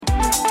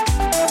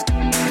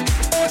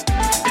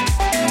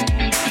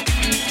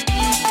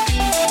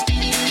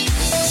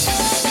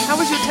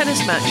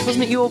first match?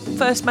 Wasn't it your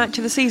first match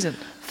of the season?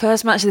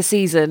 First match of the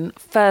season,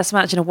 first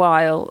match in a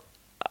while.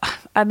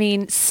 I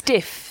mean,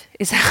 stiff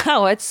is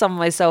how I'd sum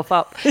myself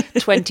up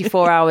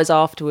 24 hours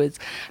afterwards.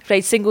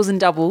 Played singles and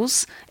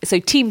doubles. So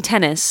team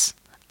tennis,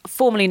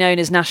 formerly known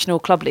as National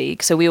Club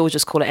League, so we all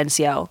just call it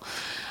NCL,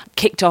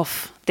 kicked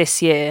off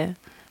this year.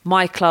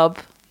 My club,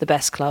 the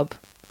best club,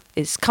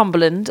 is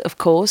Cumberland, of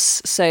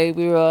course. So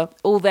we were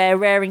all there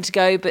raring to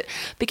go. But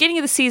beginning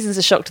of the season is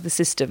a shock to the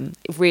system.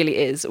 It really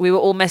is. We were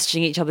all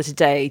messaging each other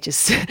today.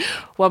 Just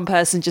one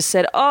person just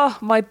said, "Oh,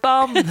 my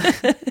bum."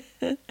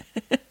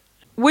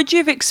 Would you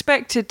have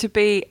expected to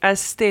be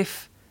as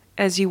stiff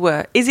as you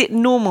were? Is it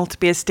normal to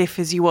be as stiff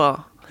as you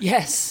are?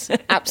 Yes,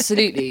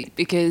 absolutely.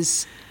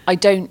 Because I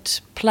don't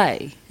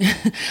play.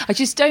 I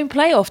just don't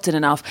play often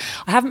enough.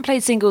 I haven't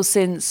played singles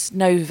since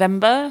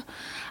November.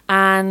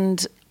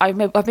 And I've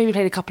maybe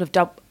played a couple of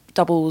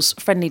doubles,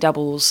 friendly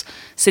doubles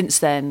since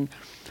then,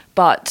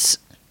 but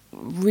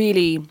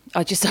really,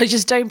 I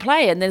just don't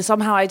play. And then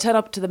somehow I turn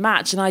up to the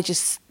match and I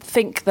just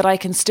think that I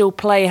can still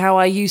play how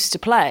I used to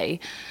play,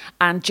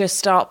 and just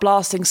start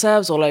blasting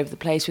serves all over the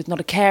place with not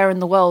a care in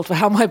the world for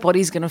how my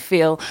body's going to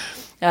feel,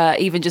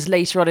 even just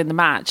later on in the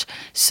match.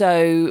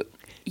 So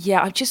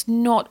yeah, I'm just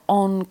not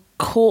on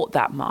court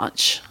that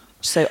much.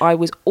 So I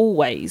was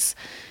always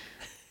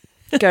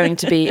going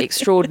to be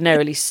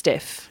extraordinarily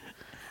stiff.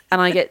 And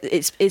I get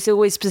it's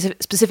always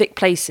specific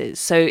places.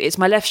 So it's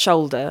my left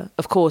shoulder,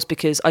 of course,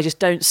 because I just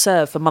don't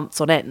serve for months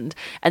on end.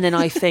 And then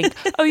I think,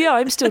 oh yeah,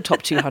 I'm still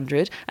top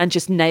 200, and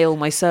just nail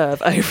my serve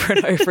over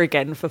and over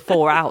again for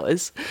 4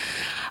 hours.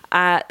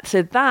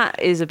 So that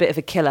is a bit of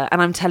a killer.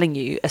 And I'm telling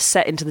you, a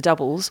set into the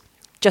doubles,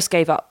 just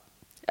gave up.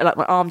 Like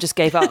my arm just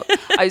gave up.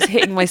 I was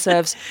hitting my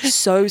serves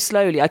so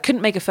slowly. I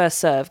couldn't make a first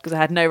serve because I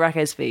had no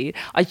racket speed.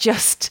 I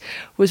just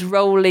was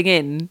rolling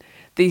in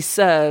these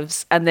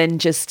serves and then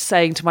just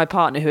saying to my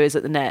partner who is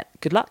at the net,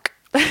 "Good luck."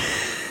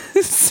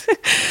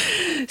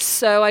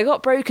 So I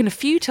got broken a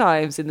few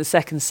times in the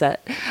second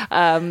set.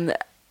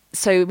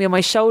 So my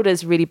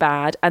shoulder's really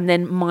bad, and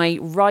then my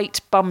right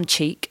bum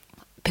cheek,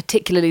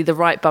 particularly the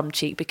right bum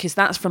cheek, because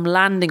that's from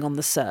landing on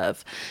the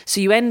serve.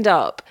 So you end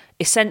up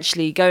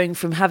essentially going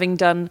from having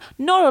done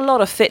not a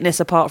lot of fitness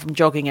apart from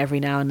jogging every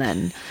now and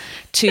then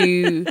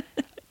to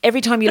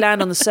every time you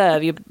land on the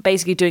serve, you're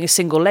basically doing a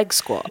single leg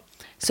squat.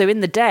 So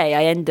in the day,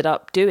 I ended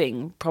up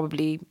doing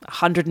probably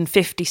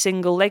 150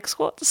 single leg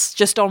squats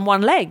just on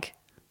one leg,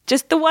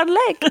 just the one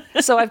leg.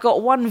 So I've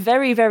got one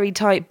very, very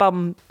tight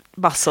bum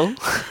muscle.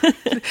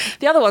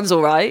 The other one's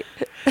all right.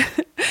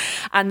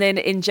 And then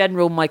in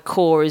general, my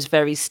core is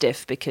very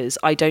stiff because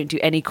I don't do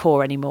any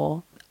core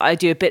anymore. I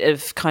do a bit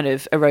of kind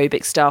of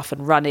aerobic stuff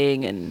and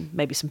running and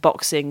maybe some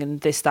boxing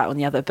and this, that and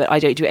the other, but I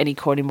don't do any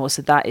core anymore.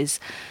 So that is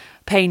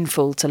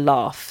painful to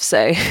laugh.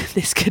 So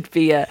this could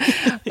be a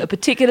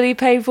particularly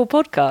painful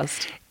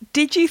podcast.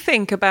 Did you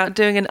think about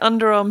doing an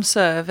underarm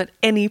serve at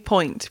any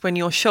point when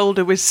your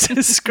shoulder was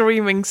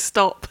screaming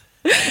stop?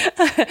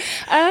 Did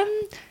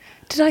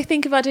I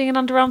think about doing an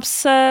underarm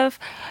serve?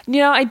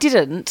 No, I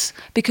didn't,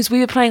 because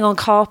we were playing on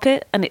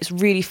carpet and it's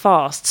really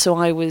fast. So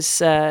I was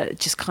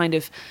just kind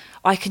of,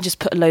 I can just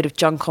put a load of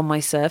junk on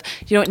my serve.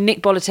 You know what,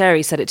 Nick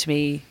Bollettieri said it to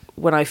me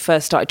when I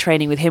first started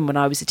training with him when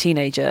I was a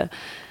teenager.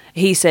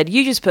 He said,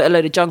 "You just put a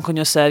load of junk on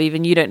your serve,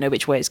 even you don't know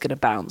which way it's going to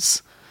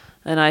bounce."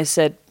 And I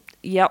said,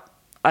 yep,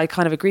 I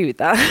kind of agree with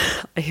that.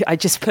 I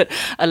just put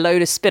a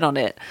load of spin on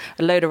it,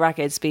 a load of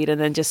racket speed, and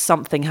then just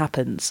something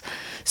happens.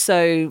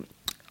 So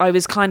I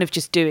was kind of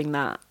just doing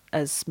that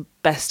as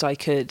best I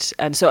could.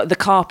 And so the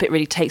carpet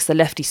really takes the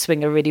lefty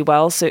swinger really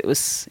well. So it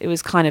was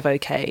kind of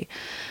okay.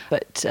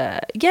 But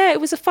yeah, it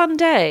was a fun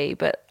day,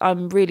 but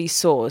I'm really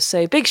sore.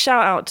 So big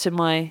shout out to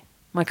my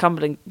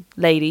Cumberland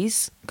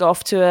ladies. Got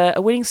off to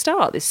a winning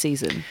start this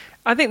season.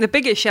 I think the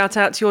biggest shout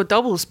out to your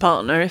doubles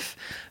partner. If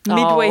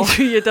midway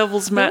through your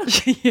doubles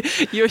match,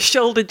 your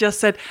shoulder just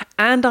said,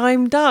 "And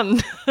I'm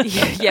done."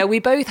 Yeah, we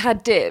both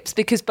had dips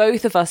because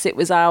both of us, it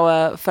was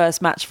our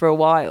first match for a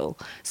while.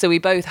 So we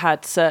both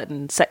had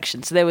certain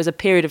sections. So there was a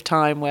period of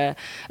time where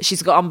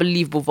she's got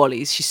unbelievable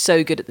volleys. She's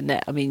so good at the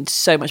net. I mean,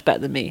 so much better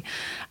than me.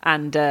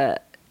 And her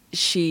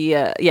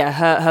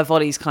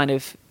volleys kind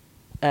of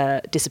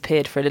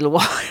disappeared for a little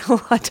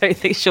while. I don't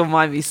think she'll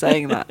mind me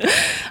saying that.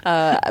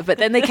 But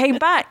then they came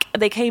back.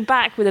 They came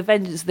back with a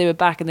vengeance. They were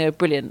back and they were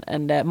brilliant.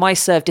 And my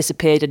serve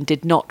disappeared and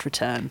did not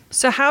return.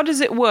 So how does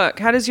it work?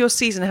 How does your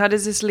season, how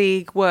does this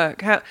league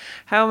work?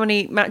 How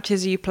many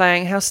matches are you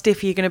playing? How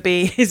stiff are you going to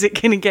be? Is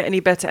it going to get any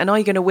better? And are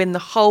you going to win the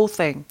whole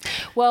thing?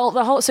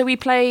 Well, so we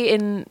play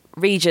in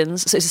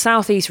regions. So it's a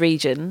southeast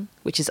region,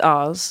 which is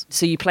ours.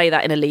 So you play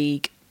that in a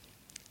league.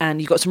 And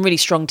you've got some really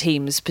strong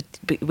teams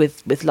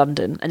with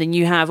London. And then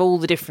you have all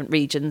the different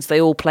regions.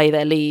 They all play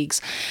their leagues.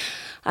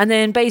 And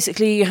then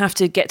basically you have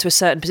to get to a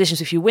certain position.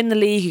 So if you win the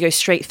league, you go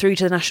straight through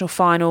to the national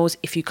finals.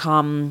 If you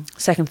come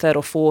second, third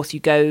or fourth, you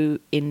go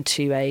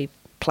into a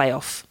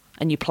playoff.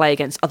 And you play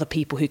against other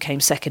people who came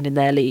second in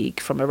their league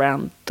from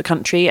around the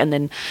country. And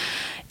then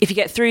if you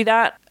get through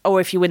that, or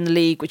if you win the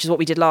league, which is what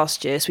we did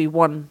last year, so we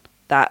won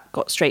that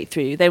got straight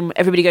through. Then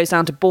everybody goes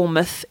down to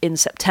Bournemouth in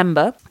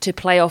September to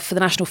play off for the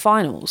national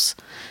finals.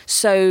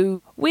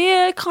 So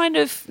we're kind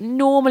of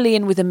normally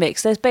in with a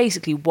mix. There's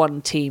basically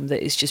one team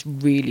that is just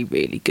really,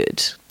 really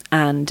good.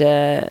 And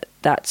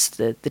that's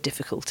the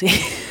difficulty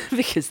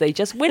because they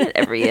just win it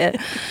every year.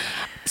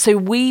 So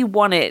we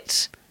won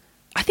it,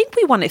 I think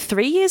we won it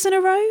 3 years in a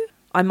row.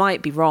 I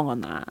might be wrong on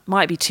that.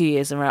 Might be 2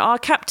 years in a row. Our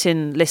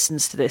captain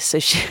listens to this, so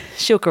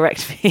she'll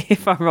correct me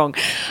if I'm wrong.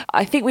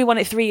 I think we won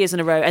it 3 years in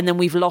a row, and then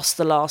we've lost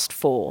the last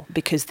 4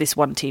 because this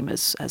one team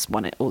has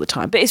won it all the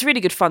time. But it's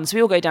really good fun. So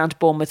we all go down to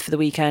Bournemouth for the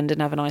weekend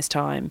and have a nice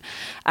time.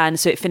 And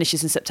so it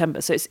finishes in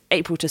September. So it's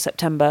April to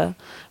September,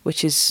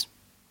 which is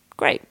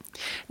great.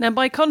 Now,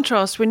 by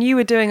contrast, when you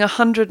were doing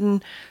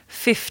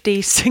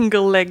 150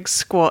 single leg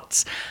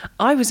squats,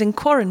 I was in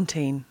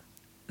quarantine.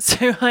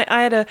 So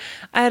I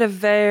had a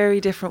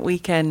very different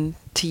weekend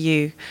to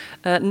you.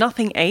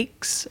 Nothing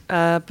aches,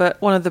 but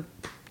one of the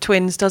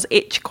twins does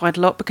itch quite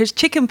a lot because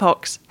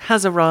chickenpox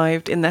has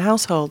arrived in the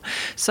household.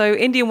 So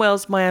Indian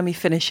Wells Miami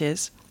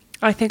finishes.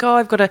 I think,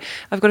 I've got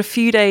a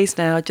few days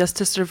now just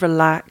to sort of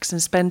relax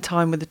and spend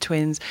time with the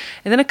twins.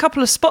 And then a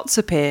couple of spots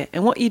appear.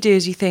 And what you do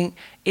is you think,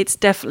 it's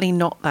definitely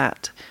not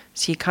that.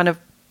 So you kind of,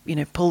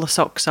 pull the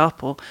socks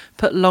up or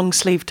put long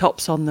sleeve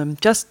tops on them.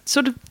 Just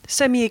sort of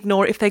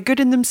semi-ignore it. If they're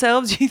good in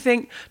themselves, you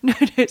think, no,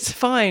 it's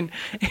fine.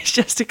 It's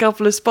just a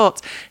couple of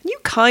spots. And you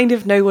kind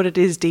of know what it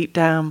is deep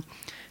down.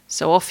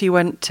 So off you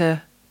went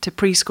to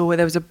preschool where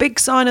there was a big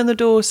sign on the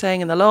door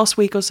saying in the last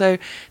week or so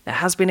there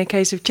has been a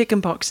case of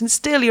chickenpox, and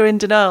still you're in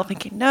denial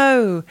thinking,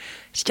 no,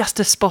 it's just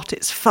a spot,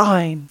 it's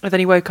fine. And then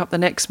he woke up the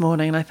next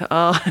morning and I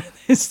thought,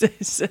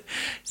 it's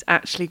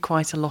actually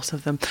quite a lot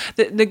of them.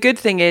 The good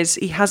thing is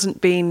he hasn't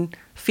been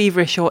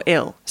feverish or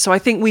ill, so I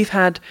think we've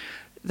had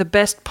the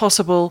best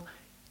possible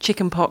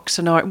chickenpox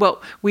scenario.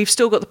 Well, we've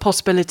still got the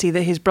possibility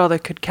that his brother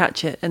could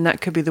catch it, and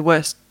that could be the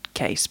worst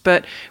case,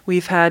 but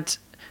we've had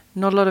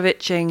not a lot of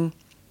itching.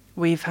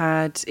 We've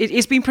had,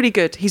 it's been pretty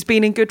good. He's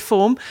been in good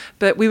form,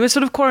 but we were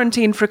sort of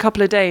quarantined for a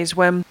couple of days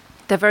when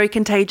they're very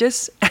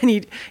contagious and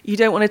you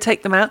don't want to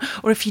take them out.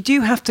 Or if you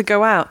do have to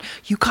go out,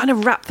 you kind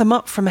of wrap them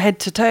up from head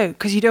to toe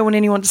because you don't want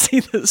anyone to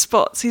see the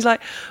spots. He's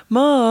like,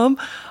 Mom,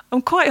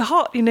 I'm quite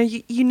hot. You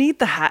need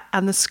the hat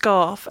and the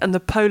scarf and the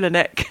polo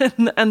neck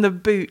and the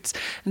boots,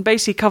 and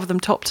basically cover them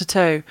top to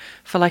toe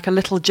for like a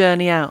little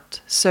journey out.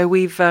 So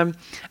we've,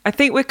 I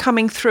think we're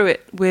coming through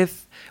it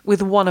with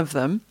one of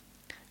them.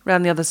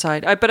 Around the other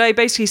side. But I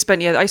basically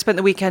spent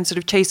the weekend sort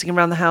of chasing him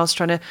around the house,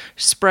 trying to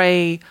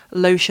spray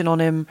lotion on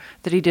him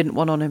that he didn't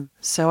want on him.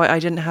 So I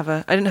didn't have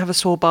a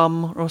sore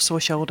bum or a sore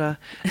shoulder.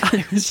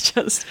 I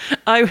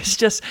was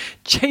just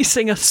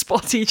chasing a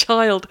spotty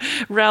child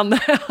round the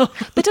house.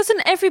 But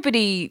doesn't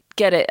everybody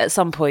get it at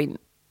some point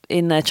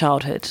in their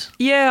childhood?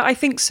 Yeah, I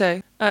think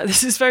so.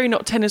 This is very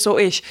not tennis or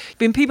ish.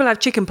 When people have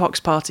chickenpox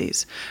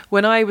parties,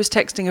 when I was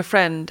texting a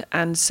friend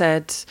and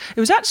said, it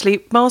was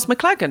actually Miles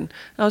McLagan.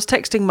 I was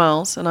texting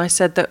Miles and I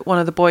said that one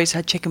of the boys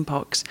had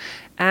chickenpox,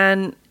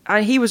 and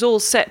he was all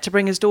set to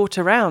bring his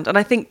daughter round. And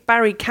I think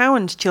Barry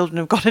Cowan's children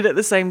have got it at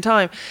the same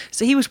time.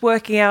 So he was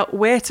working out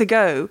where to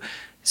go.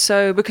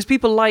 So because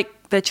people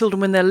like their children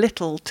when they're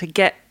little to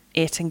get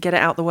it and get it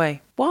out the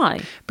way.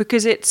 Why?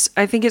 Because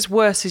I think it's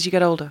worse as you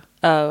get older.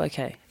 Oh,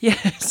 okay.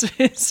 Yes,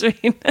 it's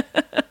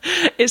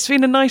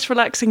been a nice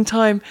relaxing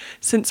time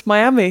since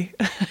Miami.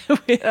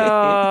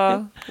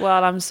 Oh,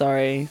 well, I'm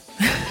sorry.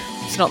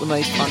 It's not the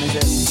most fun, is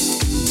it?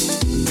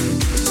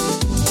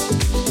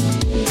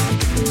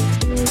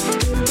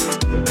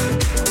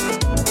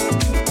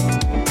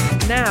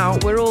 Now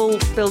we're all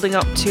building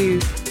up to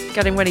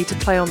getting ready to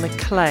play on the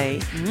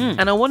clay.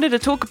 And I wanted to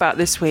talk about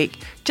this week,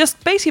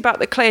 just basically about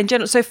the clay in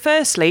general. So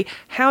firstly,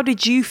 how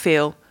did you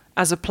feel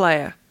as a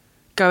player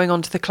going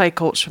onto the clay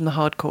courts from the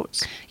hard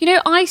courts?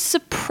 I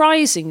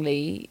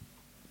surprisingly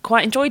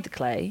quite enjoyed the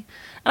clay.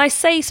 And I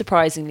say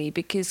surprisingly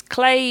because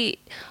clay,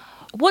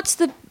 what's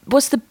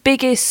the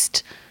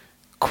biggest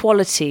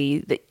quality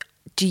that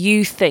do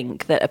you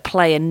think that a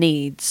player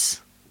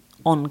needs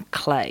on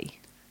clay?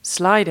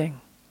 Sliding.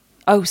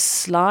 Oh,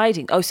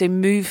 sliding. Oh, so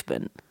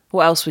movement.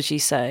 What else would you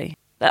say?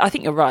 I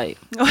think you're right.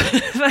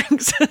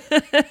 Thanks.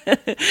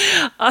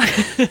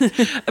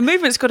 A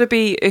movement's got to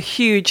be a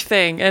huge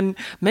thing, and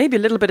maybe a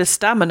little bit of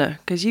stamina,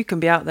 because you can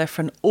be out there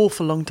for an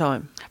awful long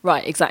time.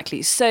 Right,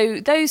 exactly.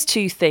 So those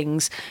two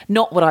things,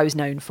 not what I was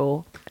known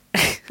for.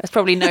 I was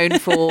probably known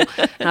for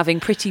having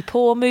pretty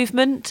poor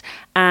movement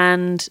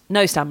and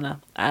no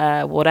stamina,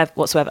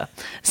 whatsoever.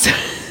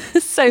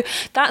 So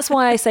that's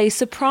why I say,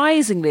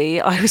 surprisingly,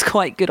 I was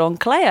quite good on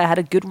clay. I had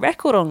a good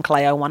record on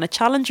clay. I won a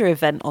challenger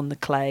event on the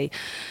clay.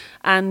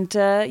 And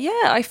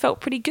I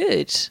felt pretty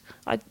good.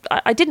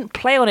 I didn't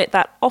play on it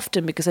that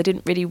often because I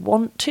didn't really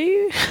want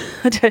to.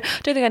 I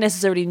don't think I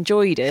necessarily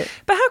enjoyed it.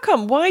 But how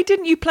come? Why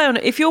didn't you play on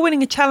it? If you're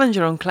winning a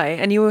challenger on clay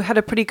and you had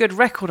a pretty good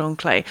record on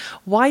clay,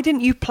 why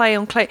didn't you play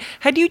on clay?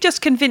 Had you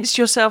just convinced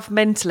yourself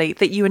mentally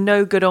that you were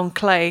no good on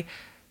clay,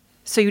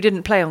 so you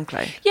didn't play on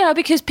clay? Yeah,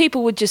 because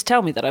people would just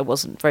tell me that I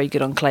wasn't very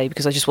good on clay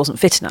because I just wasn't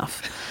fit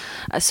enough.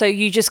 So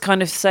you just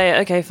kind of say,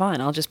 okay,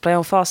 fine, I'll just play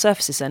on fast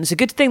surfaces then. It's a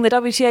good thing the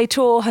WTA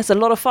Tour has a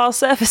lot of fast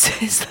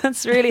surfaces.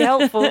 That's really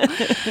helpful.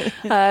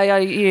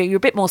 You're a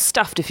bit more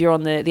stuffed if you're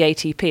on the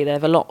ATP.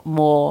 There's a lot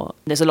more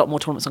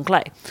tournaments on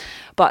clay.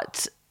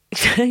 But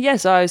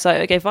yes, I was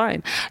like, okay,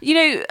 fine.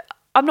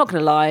 I'm not going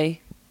to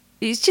lie.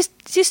 It's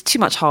just too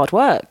much hard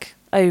work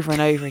over and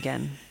over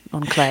again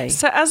on clay.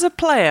 So as a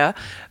player,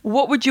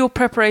 what would your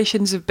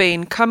preparations have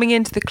been coming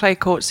into the clay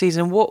court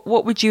season?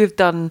 What would you have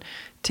done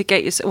to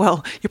get yourself...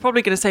 Well, you're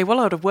probably going to say, well,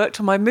 I would have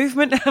worked on my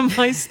movement and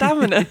my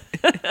stamina.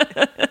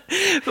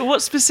 But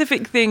what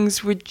specific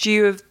things would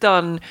you have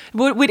done,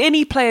 would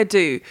any player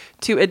do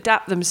to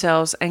adapt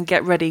themselves and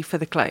get ready for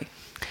the clay?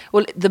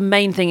 Well, the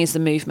main thing is the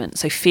movement.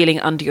 So feeling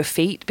under your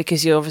feet,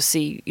 because you're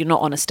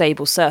not on a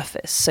stable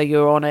surface. So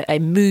you're on a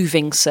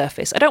moving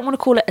surface. I don't want to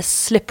call it a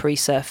slippery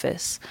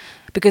surface,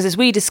 because as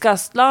we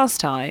discussed last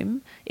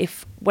time,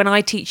 when I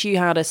teach you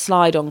how to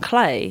slide on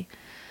clay,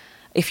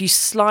 if you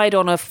slide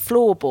on a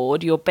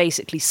floorboard, you're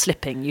basically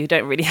slipping. You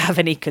don't really have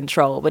any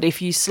control. But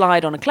if you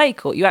slide on a clay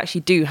court, you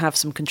actually do have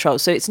some control.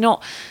 So it's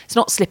not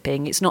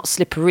slipping, it's not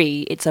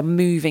slippery, it's a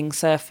moving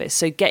surface.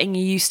 So getting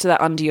used to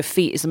that under your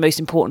feet is the most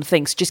important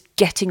thing. So just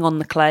getting on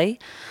the clay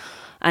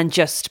and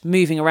just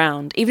moving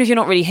around. Even if you're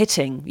not really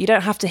hitting, you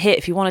don't have to hit.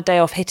 If you want a day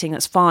off hitting,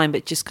 that's fine.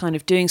 But just kind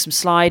of doing some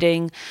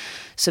sliding,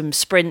 some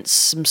sprints,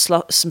 some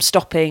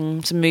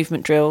stopping, some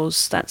movement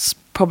drills. That's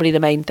probably the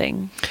main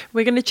thing.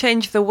 We're going to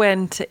change the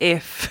when to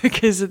if,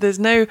 because there's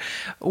no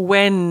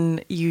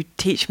when you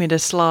teach me to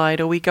slide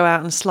or we go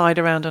out and slide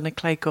around on a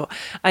clay court.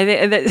 I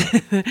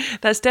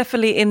think that's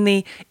definitely in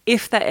the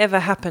if that ever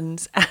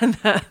happens, and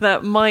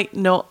that might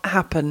not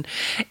happen.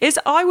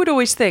 I would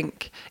always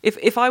think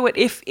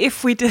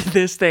if we did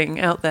this thing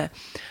out there,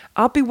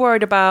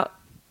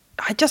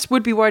 I just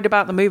would be worried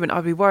about the movement.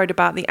 I'd be worried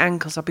about the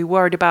ankles. I'd be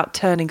worried about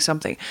turning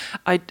something.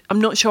 I'm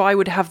not sure I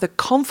would have the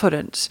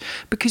confidence,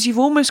 because you've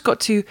almost got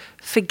to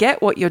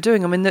forget what you're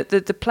doing. I mean,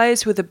 the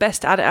players who are the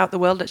best at it out the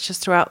world, let's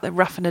just throw out the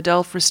Rafa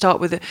Nadal for a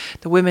start with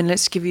the women.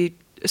 Let's give you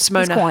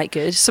Simona. He's quite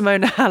good.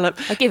 Simona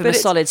Halep. I give him a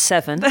solid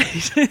 7.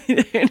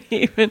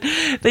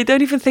 They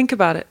don't even think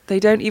about it.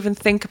 They don't even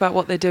think about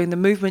what they're doing. The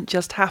movement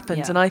just happens.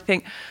 Yeah. And I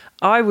think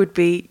I would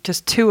be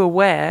just too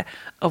aware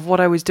of what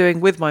I was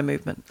doing with my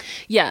movement.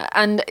 Yeah,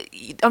 and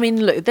I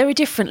mean, look, there are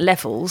different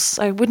levels.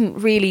 I wouldn't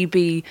really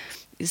be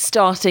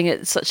starting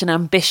at such an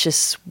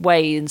ambitious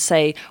way and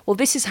say, well,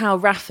 this is how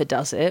Rafa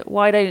does it.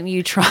 Why don't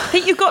you try? I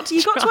think you've got to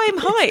aim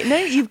high. No,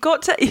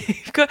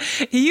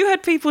 you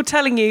had people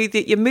telling you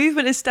that your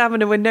movement and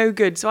stamina were no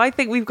good. So I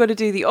think we've got to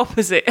do the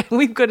opposite.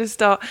 We've got to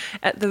start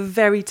at the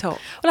very top.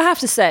 Well, I have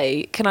to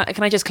say, can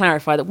I just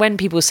clarify that when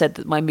people said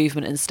that my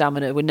movement and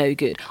stamina were no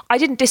good, I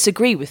didn't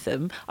disagree with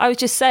them. I was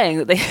just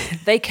saying that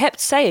they kept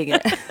saying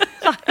it.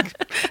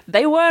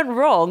 They weren't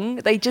wrong.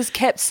 They just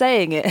kept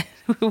saying it.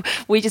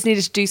 We just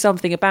needed to do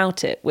something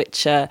about it,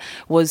 which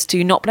was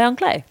to not play on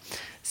clay.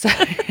 So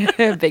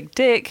big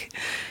tick.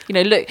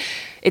 Look,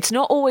 it's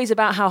not always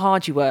about how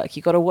hard you work.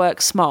 You've got to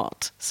work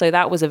smart. So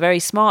that was a very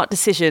smart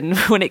decision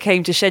when it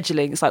came to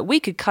scheduling. It's like we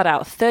could cut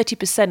out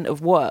 30%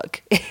 of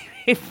work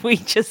if we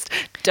just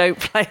don't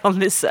play on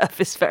this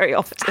surface very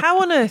often.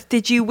 How on earth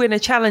did you win a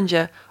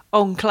challenger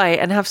on clay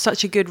and have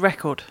such a good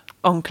record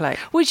on clay?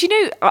 Well,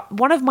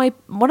 one of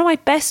my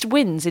best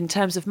wins in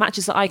terms of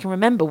matches that I can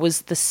remember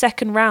was the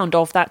second round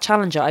of that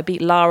challenger. I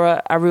beat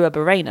Lara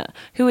Arruabarrena,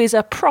 who is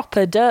a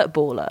proper dirt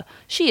baller.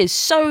 She is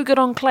so good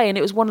on clay, and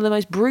it was one of the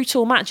most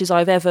brutal matches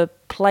I've ever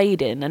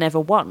played in and ever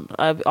won.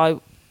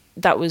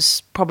 That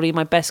was probably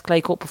my best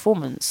clay court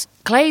performance.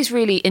 Clay is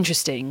really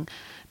interesting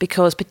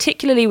because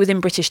particularly within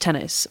British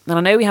tennis, and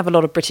I know we have a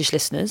lot of British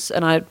listeners,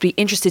 and I'd be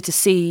interested to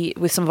see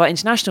with some of our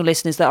international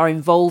listeners that are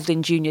involved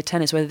in junior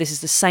tennis, whether this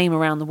is the same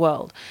around the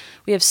world.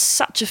 We have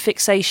such a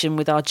fixation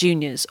with our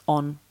juniors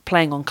on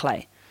playing on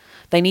clay.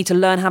 They need to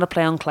learn how to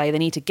play on clay. They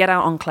need to get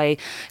out on clay.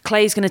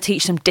 Clay's going to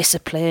teach them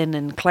discipline,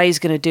 and clay's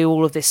going to do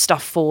all of this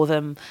stuff for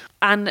them.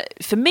 And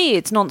for me,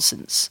 it's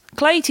nonsense.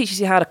 Clay teaches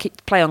you how to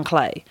play on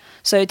clay.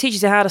 So it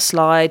teaches you how to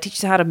slide,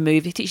 teaches you how to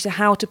move, it teaches you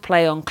how to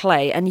play on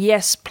clay. And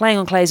yes, playing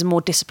on clay is a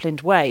more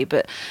disciplined way,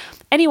 but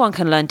anyone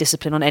can learn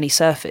discipline on any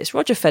surface.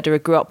 Roger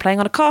Federer grew up playing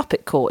on a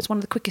carpet court. It's one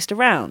of the quickest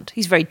around.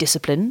 He's very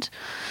disciplined.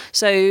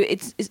 So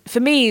for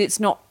me, it's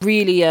not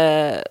really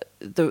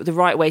the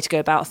right way to go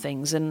about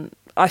things. And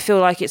I feel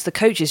like it's the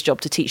coach's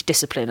job to teach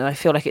discipline. And I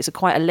feel like it's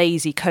quite a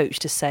lazy coach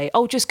to say,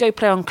 oh, just go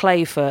play on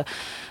clay for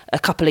a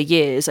couple of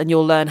years and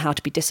you'll learn how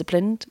to be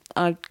disciplined.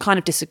 I kind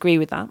of disagree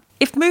with that.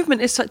 If movement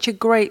is such a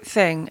great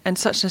thing and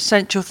such an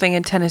essential thing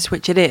in tennis,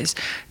 which it is,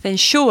 then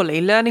surely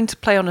learning to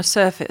play on a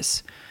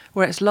surface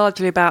where it's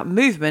largely about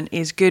movement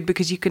is good,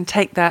 because you can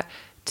take that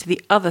to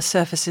the other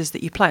surfaces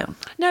that you play on.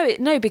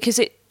 No, because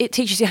it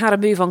teaches you how to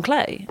move on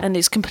clay, and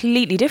it's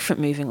completely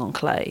different moving on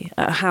clay.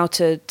 How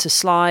to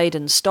slide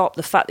and stop,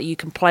 the fact that you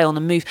can play on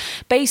the move.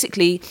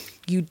 Basically,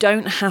 you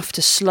don't have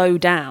to slow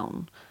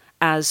down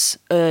as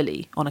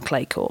early on a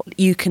clay court.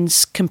 You can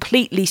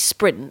completely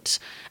sprint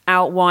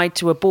out wide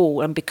to a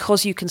ball, and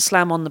because you can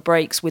slam on the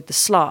brakes with the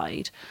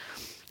slide,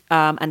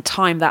 and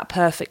time that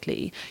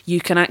perfectly, you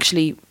can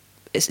actually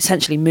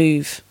essentially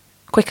move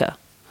quicker.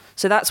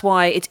 So that's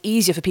why it's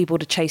easier for people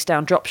to chase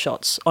down drop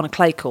shots on a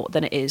clay court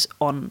than it is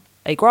on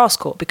a grass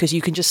court, because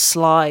you can just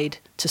slide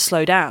to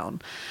slow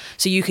down.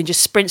 So you can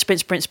just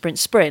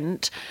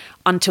sprint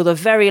until the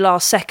very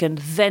last second,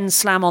 then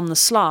slam on the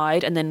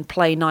slide and then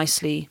play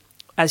nicely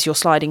as you're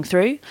sliding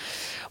through.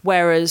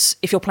 Whereas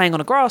if you're playing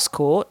on a grass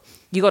court,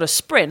 you got to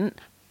sprint,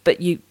 but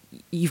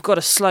you've got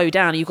to slow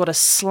down. You've got to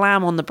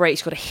slam on the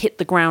brakes. You've got to hit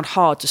the ground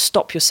hard to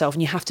stop yourself,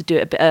 and you have to do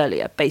it a bit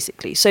earlier,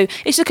 basically. So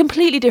it's a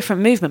completely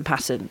different movement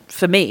pattern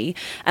for me,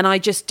 and I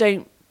just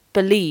don't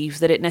believe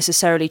that it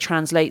necessarily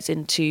translates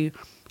into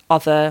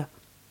other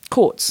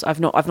courts. I've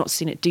not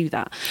seen it do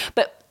that.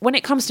 But when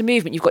it comes to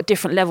movement, you've got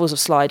different levels of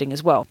sliding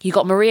as well. You've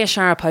got Maria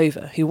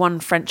Sharapova, who won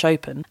French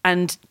Open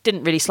and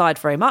didn't really slide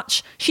very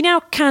much. She now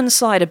can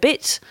slide a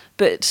bit,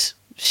 but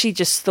she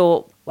just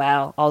thought,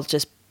 well, I'll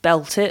just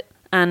belt it.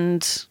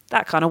 And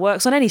that kind of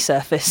works on any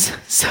surface.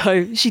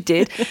 So she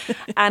did.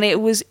 And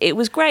it was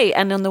great.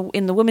 And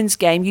in the women's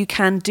game, you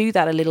can do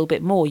that a little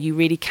bit more. You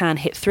really can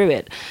hit through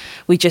it.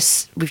 We've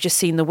just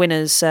seen the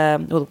winners,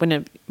 the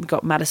winner, we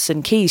got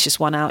Madison Keys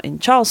just won out in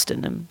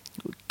Charleston, and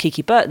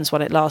Kiki Burton's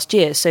won it last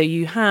year. So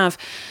you have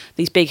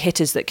these big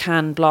hitters that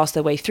can blast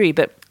their way through.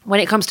 But when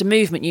it comes to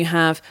movement, you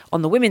have,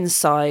 on the women's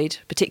side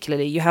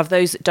particularly, you have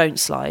those that don't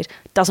slide.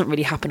 It doesn't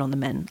really happen on the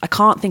men. I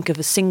can't think of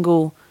a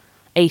single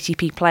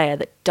ATP player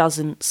that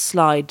doesn't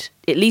slide,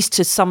 at least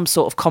to some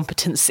sort of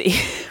competency.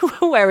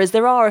 Whereas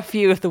there are a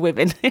few of the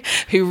women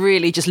who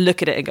really just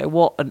look at it and go,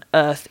 what on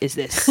earth is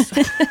this?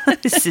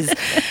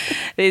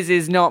 This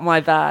is not my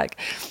bag.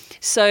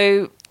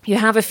 So you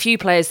have a few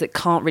players that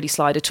can't really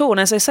slide at all. And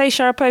as I say,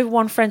 Sharapova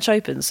won French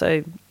Open,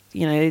 so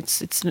you know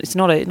it's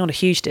not a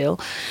huge deal.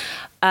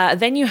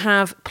 Then you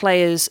have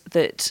players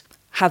that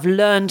have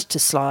learned to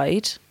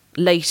slide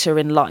later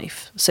in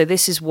life. So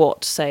this is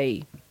what,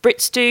 say,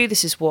 Brits do.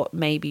 This is what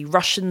maybe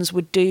Russians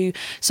would do.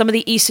 Some of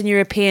the Eastern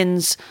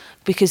Europeans,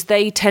 because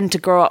they tend to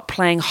grow up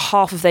playing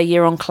half of their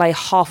year on clay,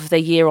 half of their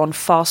year on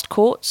fast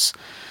courts.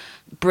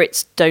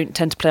 Brits don't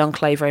tend to play on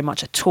clay very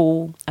much at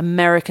all.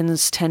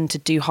 Americans tend to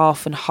do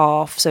half and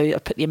half, so I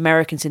put the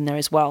Americans in there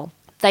as well.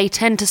 They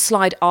tend to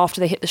slide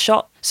after they hit the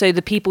shot. So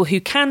the people who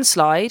can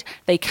slide,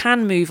 they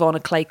can move on a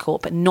clay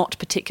court, but not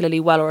particularly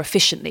well or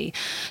efficiently.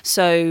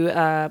 So,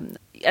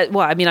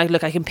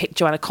 I can pick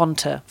Joanna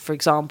Konta, for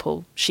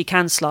example. She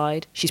can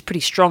slide. She's pretty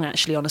strong,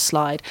 actually, on a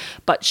slide,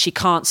 but she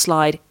can't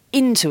slide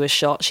into a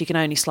shot. She can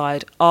only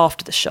slide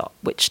after the shot,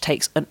 which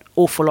takes an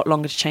awful lot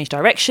longer to change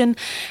direction.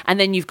 And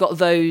then you've got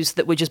those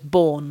that were just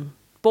born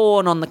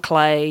on the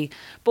clay,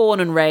 born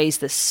and raised,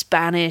 the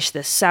Spanish,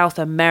 the South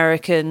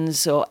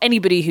Americans, or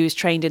anybody who's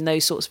trained in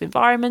those sorts of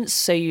environments.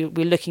 So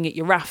we're looking at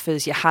your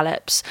Rafas, your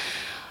Haleps.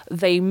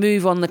 They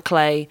move on the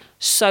clay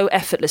so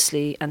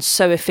effortlessly and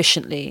so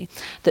efficiently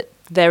that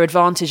their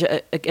advantage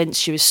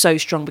against you is so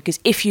strong, because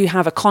if you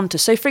have a Konta...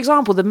 So, for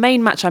example, the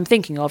main match I'm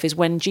thinking of is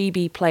when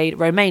GB played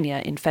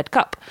Romania in Fed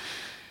Cup.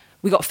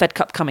 We got Fed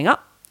Cup coming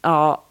up,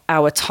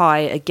 our tie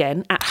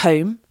again at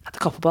home at the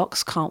Copper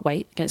Box. Can't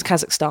wait, against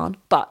Kazakhstan.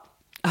 But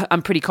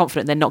I'm pretty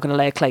confident they're not going to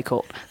lay a clay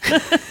court.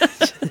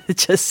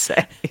 Just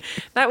say.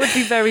 That would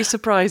be very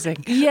surprising.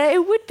 Yeah,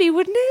 it would be,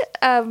 wouldn't it?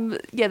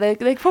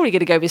 They're probably going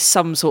to go with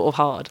some sort of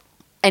hard.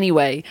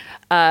 Anyway,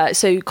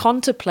 so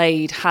Konta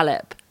played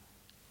Halep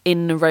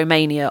in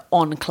Romania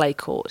on clay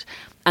court,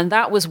 and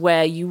that was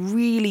where you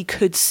really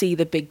could see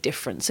the big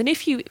difference. And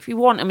if you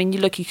want, I mean,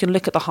 you can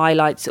look at the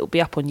highlights. It'll be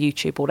up on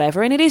YouTube or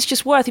whatever, and it is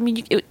just worth. I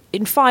mean,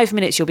 in 5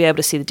 minutes you'll be able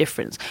to see the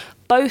difference.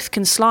 Both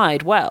can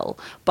slide well,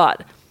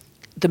 but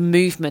the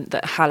movement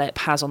that Halep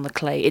has on the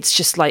clay, it's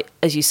just like,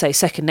 as you say,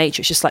 second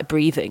nature. It's just like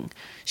breathing.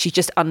 She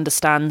just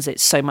understands it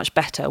so much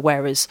better,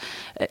 whereas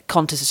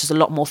Konta's is just a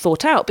lot more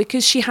thought out,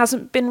 because she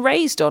hasn't been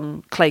raised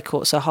on clay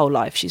courts her whole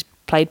life. She's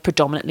played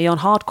predominantly on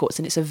hard courts,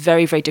 and it's a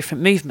very, very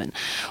different movement.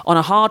 On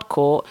a hard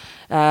court,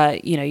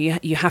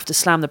 you have to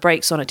slam the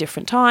brakes on at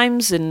different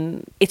times,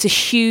 and it's a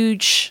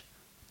huge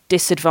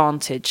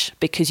disadvantage,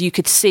 because you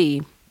could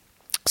see...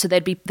 So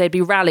they'd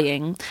be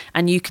rallying,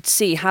 and you could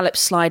see Halep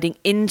sliding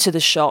into the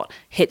shot,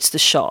 hits the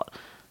shot,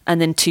 and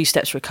then 2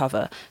 steps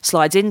recover.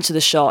 Slides into the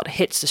shot,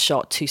 hits the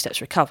shot, 2 steps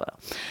recover.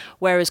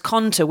 Whereas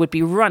Konta would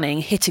be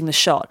running, hitting the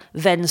shot,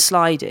 then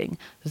sliding,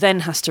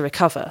 then has to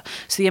recover.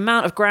 So the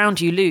amount of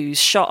ground you lose,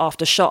 shot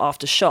after shot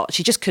after shot,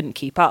 she just couldn't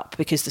keep up,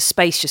 because the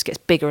space just gets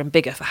bigger and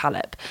bigger for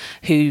Halep,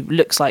 who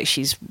looks like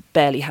she's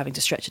barely having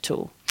to stretch at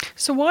all.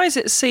 So why is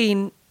it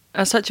seen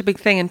as such a big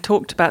thing and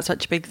talked about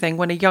such a big thing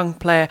when a young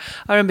player...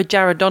 I remember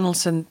Jared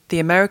Donaldson, the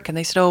American,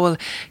 they said, oh, well,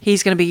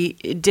 he's going to be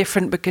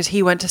different because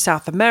he went to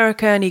South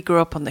America and he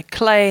grew up on the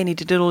clay and he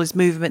did all his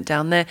movement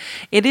down there.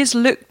 It is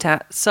looked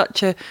at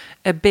such a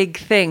big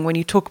thing when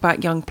you talk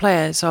about young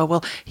players. Oh,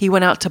 well, he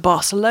went out to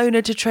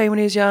Barcelona to train when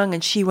he was young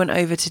and she went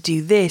over to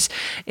do this.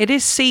 It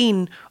is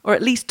seen, or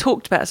at least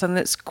talked about, as something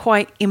that's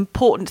quite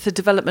important to the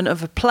development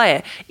of a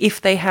player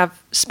if they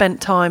have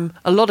spent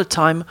a lot of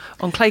time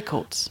on clay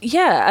courts.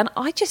 Yeah, and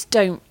I just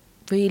don't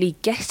really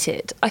get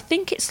it. I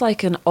think it's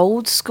like an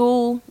old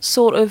school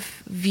sort of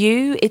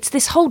view. It's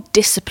this whole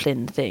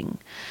discipline thing.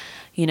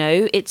 You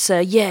know, it's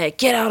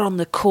get out on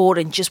the court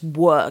and just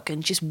work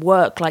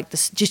like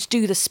this, just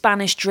do the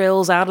Spanish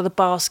drills out of the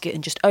basket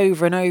and just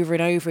over and over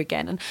and over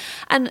again.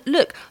 And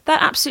look,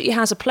 that absolutely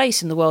has a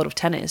place in the world of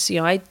tennis.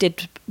 You know, I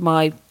did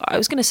my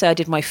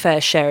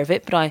fair share of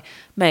it, but I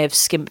may have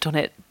skimped on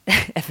it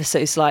ever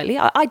so slightly.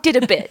 I did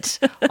a bit.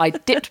 I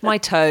dipped my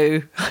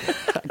toe.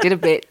 I did a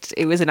bit.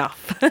 It was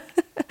enough.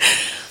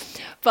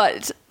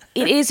 But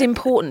it is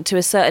important to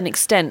a certain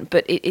extent,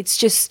 but it's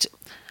just...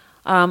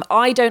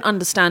 I don't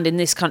understand in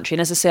this country,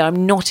 and as I say,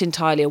 I'm not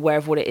entirely aware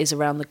of what it is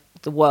around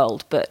the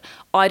world, but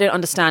I don't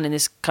understand in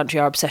this country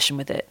our obsession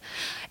with it.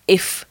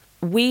 If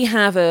we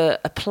have a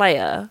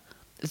player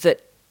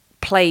that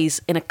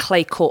plays in a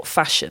clay court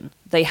fashion,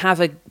 they have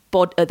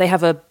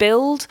a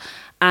build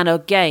and a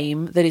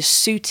game that is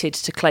suited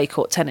to clay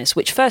court tennis,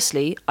 which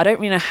firstly, I don't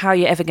really know how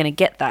you're ever going to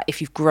get that if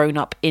you've grown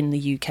up in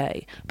the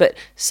UK. But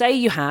say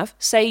you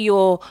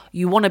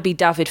want to be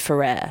David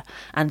Ferrer,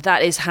 and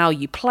that is how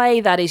you play,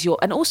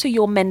 and also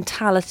your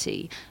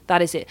mentality,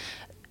 that is it.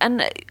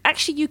 And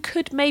actually, you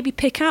could maybe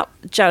pick out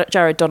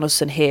Jared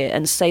Donaldson here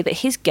and say that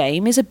his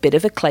game is a bit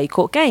of a clay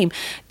court game.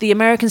 The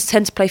Americans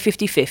tend to play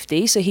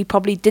 50-50, so he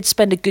probably did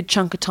spend a good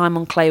chunk of time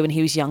on clay when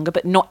he was younger,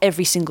 but not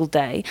every single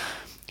day.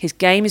 His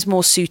game is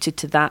more suited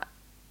to that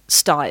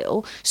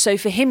style. So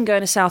for him, going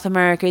to South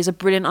America is a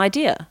brilliant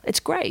idea. It's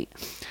great.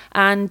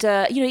 And,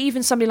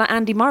 even somebody like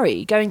Andy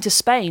Murray going to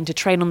Spain to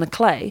train on the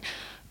clay,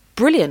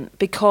 brilliant,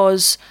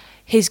 because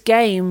his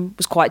game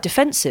was quite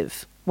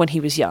defensive when he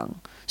was young.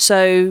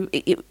 So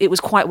it was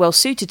quite well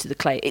suited to the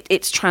clay.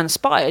 It's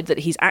transpired that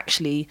he's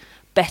actually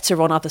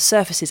better on other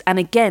surfaces. And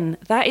again,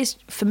 that is,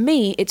 for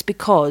me, it's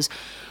because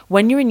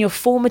when you're in your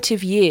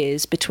formative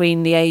years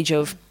between the age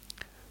of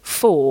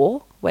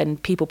 4, when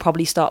people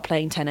probably start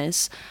playing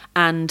tennis,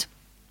 and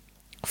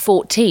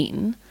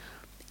 14,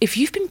 if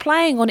you've been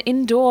playing on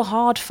indoor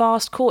hard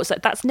fast courts,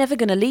 that's never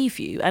going to leave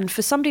you. And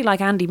for somebody like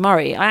Andy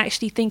Murray, I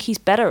actually think he's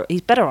better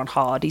on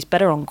hard, he's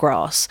better on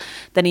grass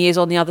than he is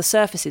on the other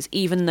surfaces,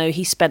 even though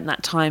he spent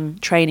that time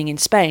training in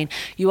Spain.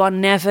 You are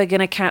never going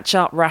to catch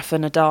up Rafa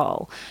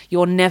Nadal.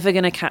 You're never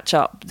going to catch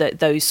up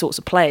those sorts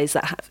of players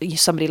that have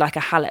somebody like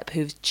a Halep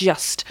who's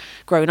just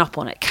grown up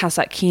on it,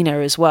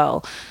 Kasatkina as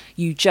well.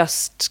 You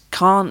just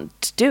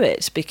can't do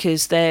it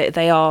because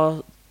they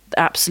are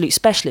absolute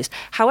specialists.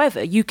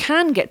 However, you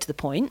can get to the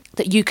point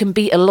that you can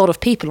beat a lot of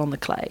people on the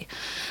clay.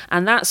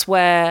 And that's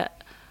where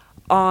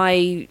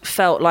I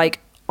felt like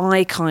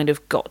I kind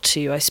of got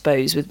to, I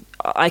suppose,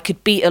 I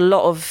could beat a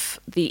lot of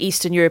the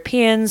Eastern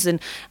Europeans and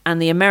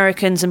the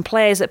Americans and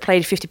players that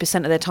played 50%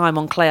 of their time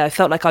on clay. I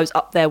felt like I was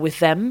up there with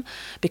them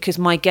because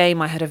my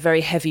game, I had a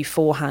very heavy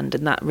forehand,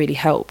 and that really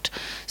helped.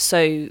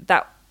 So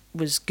that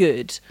was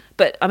good.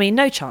 But, I mean,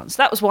 no chance.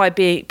 That was why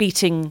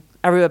beating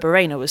Arua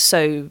Barrena was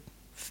so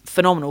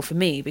phenomenal for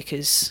me,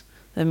 because,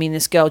 I mean,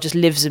 this girl just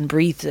lives and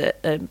breathes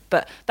it.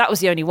 But that was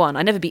the only one.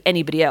 I never beat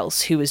anybody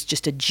else who was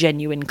just a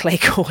genuine clay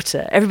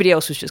courter. Everybody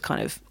else was just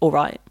kind of all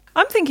right.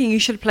 I'm thinking you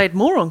should have played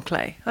more on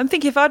clay. I'm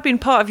thinking if I'd been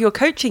part of your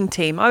coaching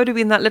team, I would have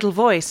been that little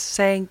voice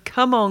saying,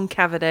 come on,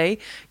 Cavaday,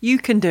 you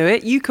can do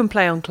it. You can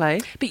play on clay.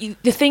 But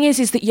the thing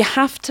is that you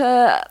have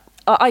to...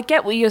 I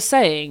get what you're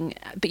saying,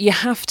 but you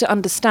have to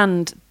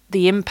understand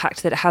the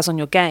impact that it has on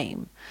your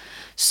game.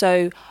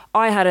 So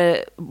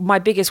my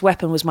biggest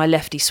weapon was my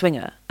lefty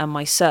swinger and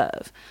my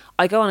serve.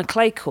 I go on a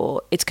clay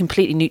court, it's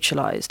completely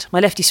neutralised. My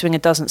lefty swinger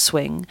doesn't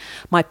swing.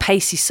 My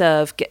pacey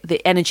serve,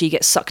 the energy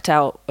gets sucked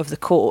out of the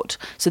court,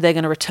 so they're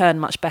going to return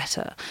much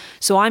better.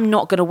 So I'm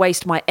not going to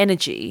waste my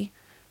energy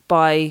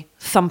by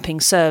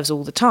thumping serves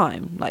all the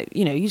time. Like,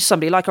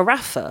 somebody like a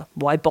Rafa,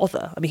 why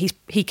bother? I mean,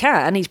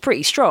 he's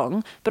pretty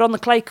strong, but on the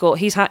clay court,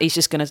 he's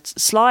just going to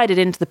slide it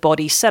into the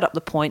body, set up the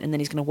point, and then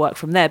he's going to work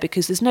from there,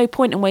 because there's no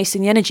point in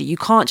wasting the energy. You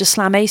can't just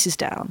slam aces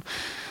down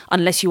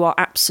unless you are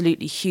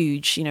absolutely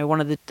huge,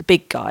 one of the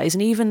big guys,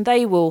 and even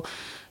they will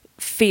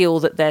feel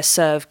that their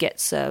serve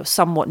gets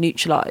somewhat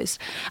neutralised.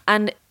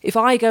 And if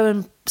I go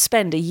and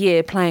spend a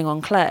year playing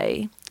on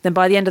clay, then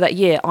by the end of that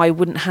year, I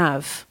wouldn't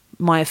have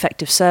my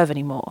effective serve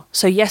anymore.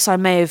 So yes, I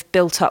may have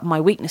built up my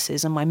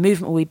weaknesses, and my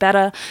movement will be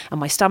better and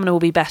my stamina will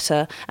be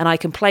better, and I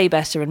can play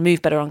better and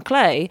move better on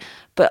clay,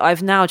 but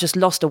I've now just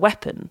lost a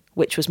weapon,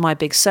 which was my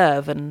big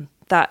serve, and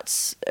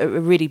that's a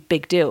really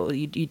big deal.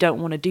 You don't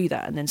want to do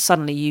that, and then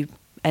suddenly you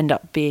end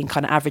up being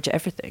kind of average at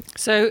everything.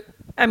 So,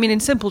 I mean, in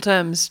simple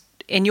terms,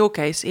 in your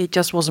case, it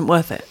just wasn't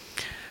worth it.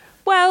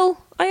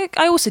 Well, I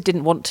also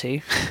didn't want to.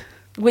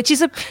 Which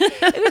is a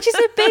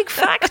big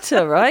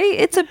factor, right?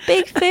 It's a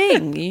big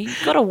thing.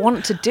 You've got to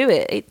want to do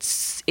it.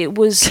 It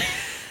was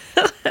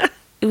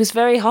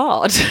very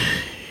hard.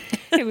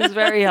 It was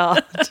very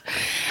hard.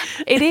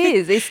 It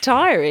is. It's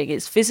tiring.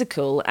 It's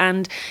physical,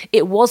 and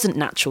it wasn't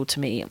natural to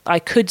me. I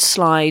could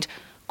slide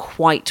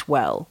quite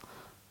well,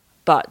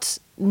 but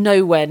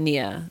nowhere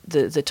near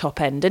the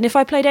top end. And if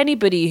I played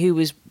anybody who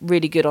was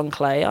really good on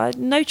clay, I had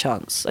no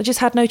chance. I just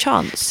had no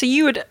chance. So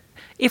you would...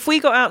 if we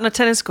got out on a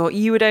tennis court,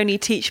 you would only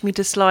teach me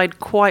to slide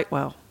quite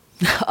well.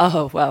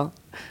 Oh, well,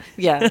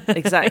 yeah,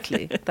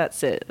 exactly.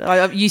 That's it.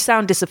 You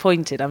sound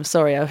disappointed. I'm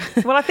sorry.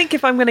 Well, I think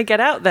if I'm going to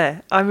get out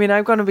there, I mean,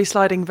 I'm going to be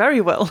sliding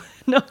very well,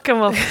 not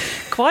come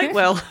off quite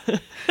well.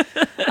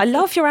 I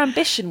love your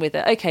ambition with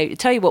it. Okay,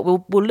 tell you what,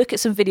 we'll look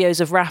at some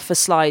videos of Rafa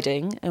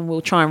sliding and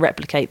we'll try and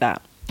replicate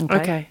that.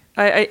 Okay.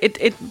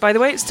 By the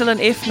way, it's still an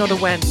if, not a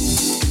when.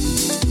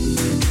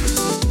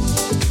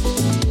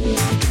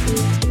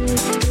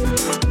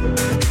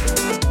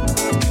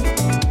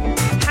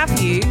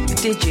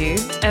 Did you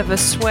ever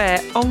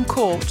swear on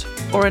court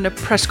or in a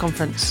press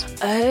conference?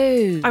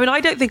 Oh. I mean, I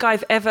don't think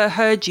I've ever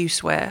heard you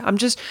swear. I'm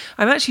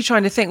actually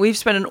trying to think. We've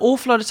spent an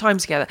awful lot of time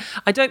together.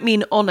 I don't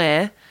mean on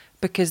air,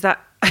 because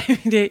that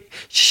you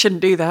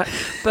shouldn't do that.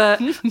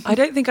 But I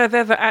don't think I've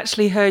ever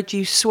actually heard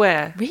you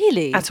swear.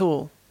 Really? At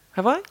all.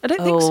 Have I? I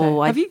don't think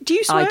so. Have you? Do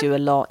you swear? I do a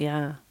lot,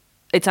 yeah.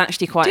 It's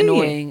actually quite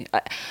annoying.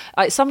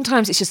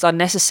 Sometimes it's just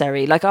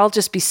unnecessary. Like, I'll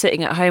just be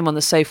sitting at home on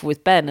the sofa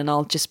with Ben and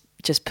I'll just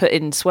put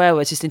in swear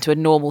words just into a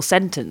normal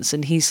sentence,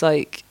 and he's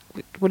like,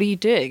 what are you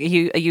doing?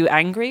 Are you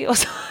angry or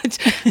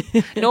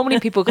something? Normally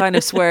people kind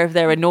of swear if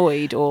they're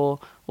annoyed or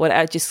what.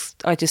 I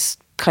just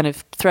kind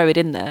of throw it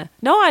in there.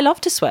 No, I love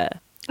to swear.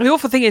 The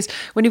awful thing is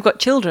when you've got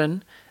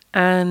children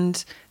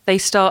and they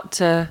start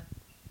to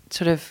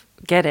sort of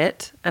get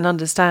it and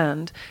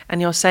understand, and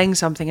you're saying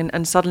something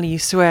and suddenly you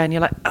swear and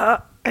you're like,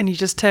 and you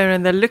just turn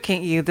and they're looking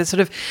at you, the sort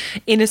of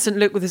innocent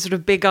look with the sort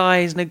of big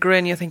eyes and a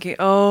grin. You're thinking,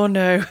 oh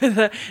no,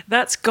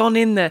 that's gone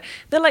in there.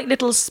 They're like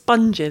little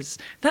sponges.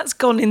 That's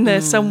gone in there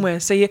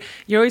somewhere. So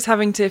you're always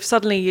having to, if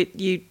suddenly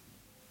you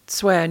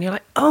swear and you're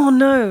like, oh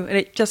no, and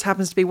it just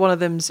happens to be one of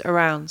them's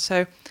around.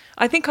 So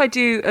I think I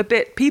do a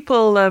bit.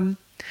 People,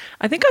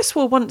 I think I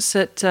swore once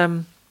at,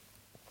 when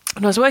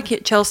I was working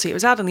at Chelsea, it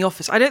was out in the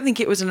office. I don't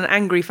think it was in an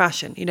angry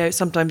fashion. You know,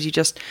 sometimes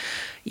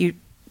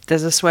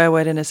there's a swear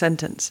word in a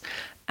sentence.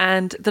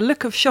 And the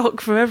look of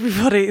shock from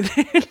everybody,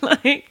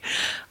 like,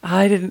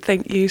 I didn't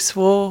think you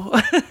swore.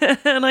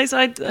 And I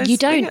said, you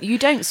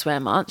don't swear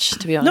much,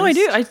 to be honest. No, I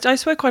do. I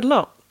swear quite a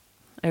lot.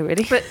 Oh,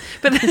 really? But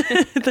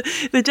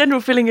the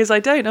general feeling is I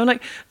don't. I'm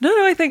like, no,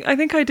 I think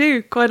I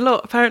do quite a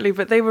lot, apparently.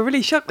 But they were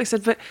really shocked. They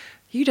said, but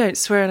you don't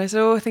swear. And I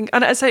said,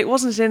 and I say it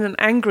wasn't in an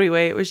angry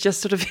way. It was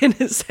just sort of in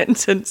a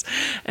sentence.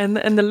 And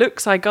the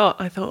looks I got,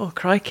 I thought, oh,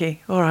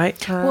 crikey. All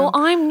right. Well,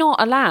 I'm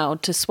not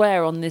allowed to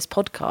swear on this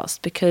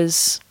podcast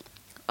because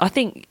I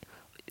think,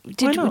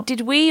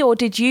 did we or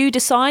did you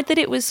decide that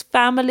it was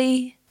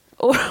family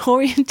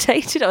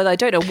orientated? I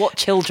don't know what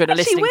children are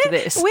listening to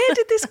this. Where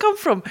did this come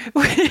from?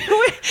 we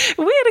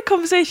had a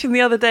conversation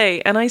the other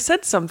day and I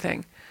said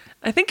something.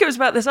 I think it was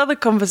about this other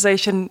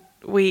conversation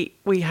we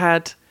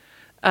had.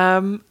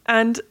 And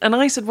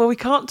I said, well, we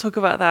can't talk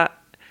about that.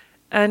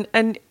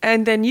 And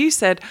then you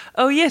said,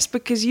 oh yes,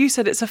 because you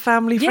said it's a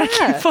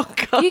family-friendly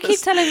podcast. You keep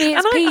telling me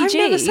it's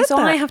PG, so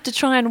I have to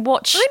try and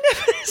watch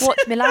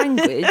my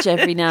language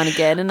every now and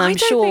again. And I'm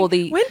sure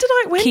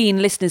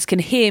keen listeners can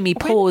hear me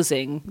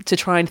pausing to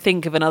try and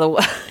think of another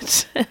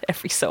word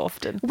every so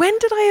often. When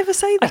did I ever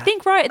say that? I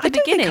think right at the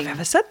beginning. I don't think I've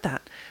ever said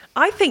that.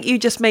 I think you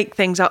just make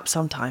things up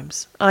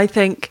sometimes. I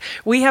think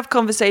we have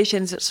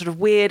conversations at sort of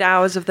weird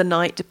hours of the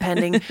night,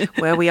 depending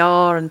where we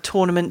are and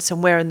tournaments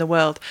and where in the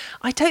world.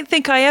 I don't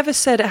think I ever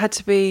said it had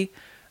to be...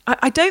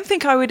 I don't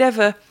think I would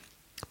ever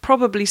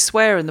probably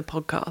swear in the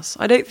podcast.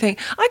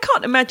 I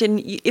can't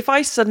imagine if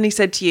I suddenly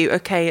said to you,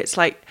 okay, it's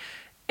like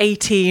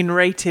 18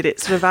 rated,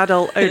 it's sort of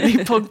adult only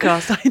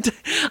podcast.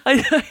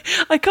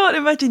 I can't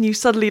imagine you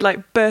suddenly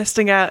like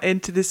bursting out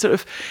into this sort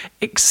of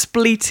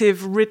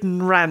expletive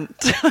ridden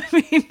rant. I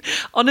mean,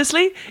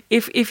 honestly,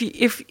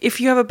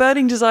 if you have a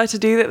burning desire to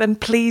do that, then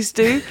please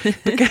do,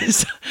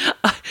 because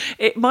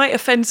it might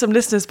offend some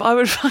listeners, but I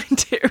would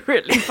find it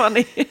really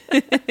funny.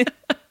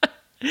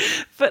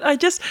 But I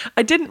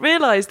didn't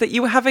realise that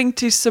you were having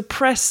to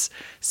suppress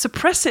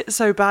it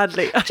so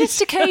badly. Just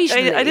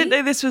occasionally. I didn't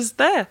know this was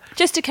there.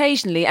 Just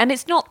occasionally, and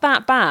it's not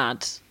that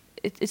bad.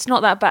 It's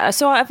not that bad.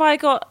 So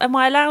am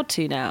I allowed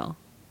to now?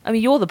 I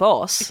mean, you're the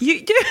boss.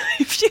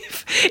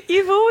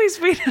 You've always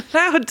been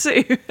allowed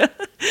to.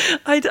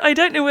 I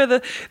don't know where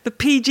the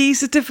PG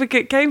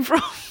certificate came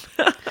from.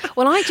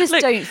 Well, I just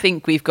don't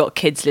think we've got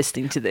kids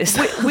listening to this.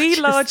 We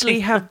largely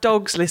have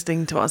dogs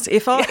listening to us.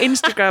 If our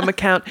Instagram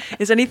account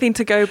is anything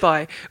to go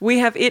by, we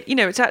have it. You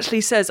know, it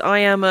actually says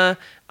I'm a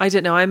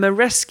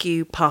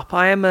rescue pup.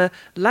 I am a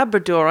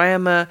Labrador.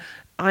 I'm a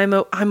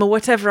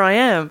whatever I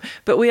am.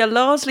 But we are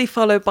largely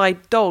followed by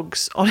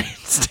dogs on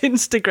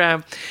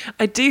Instagram.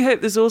 I do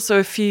hope there's also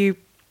a few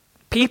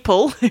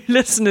people who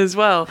listen as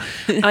well.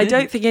 I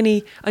don't think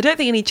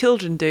any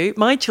children do.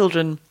 My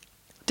children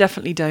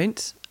definitely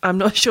don't. I'm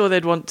not sure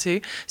they'd want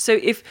to. So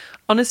if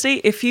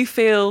you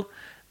feel,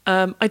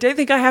 I don't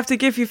think I have to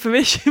give you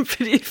permission,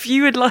 but if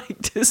you would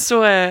like to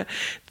swear,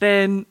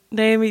 then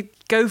Naomi,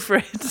 go for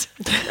it.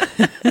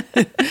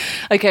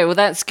 Okay, well,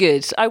 that's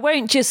good. I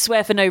won't just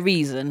swear for no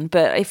reason,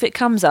 but if it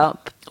comes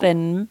up,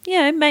 then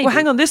yeah, maybe. Well,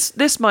 hang on,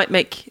 this might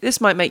make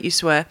you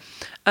swear.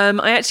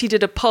 I actually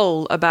did a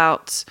poll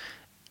about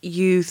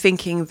you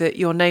thinking that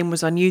your name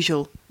was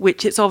unusual,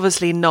 which it's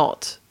obviously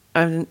not.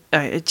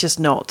 It's just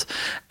not.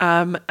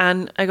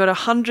 And I got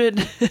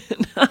 100,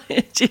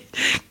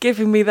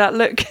 giving me that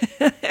look,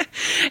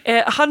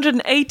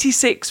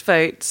 186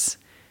 votes,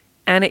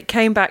 and it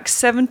came back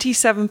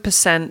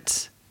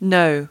 77%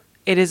 no.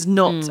 It is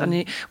not. And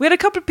we had a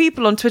couple of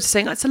people on Twitter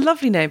saying, it's a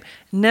lovely name.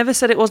 Never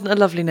said it wasn't a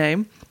lovely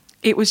name.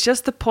 It was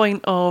just the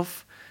point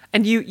of,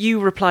 and you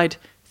replied,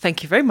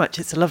 thank you very much.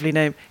 It's a lovely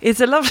name. It's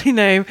a lovely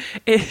name.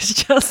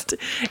 It's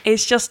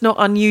just not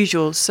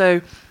unusual. So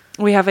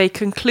we have a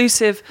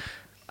conclusive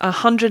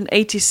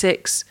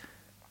 186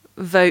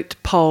 vote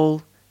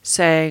poll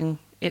saying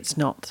it's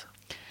not.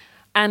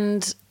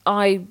 And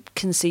I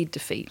concede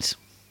defeat.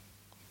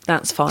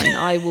 That's fine.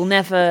 I will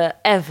never,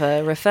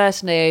 ever refer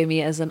to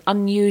Naomi as an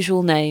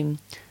unusual name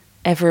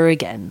ever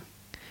again.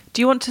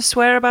 Do you want to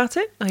swear about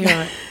it? Are you all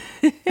right?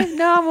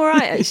 No, I'm all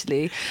right,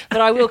 actually.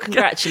 But I will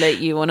congratulate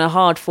you on a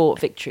hard-fought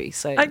victory.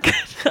 So I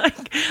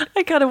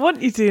kind of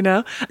want you to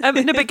now. No,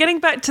 but getting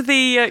back to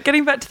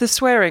the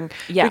swearing,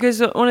 because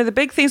one of the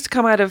big things to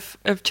come out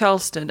of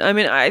Charleston. I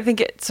mean, I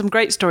think some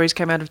great stories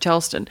came out of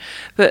Charleston,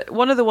 but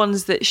one of the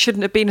ones that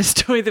shouldn't have been a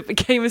story that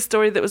became a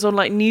story that was on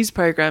like news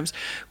programs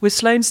was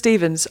Sloane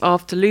Stephens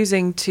after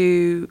losing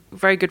to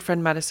very good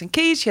friend Madison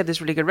Keys. She had this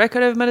really good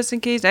record over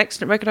Madison Keys, an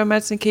excellent record over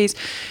Madison Keys.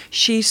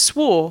 She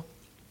swore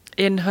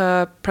in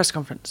her press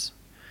conference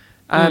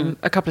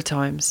a couple of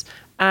times,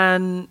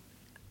 and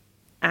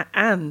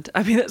I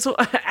mean that's all.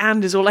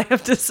 And is all I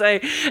have to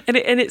say. And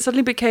it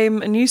suddenly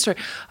became a news story.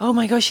 Oh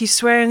my gosh, she's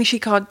swearing. She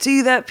can't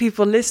do that.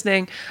 People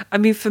listening. I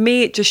mean, for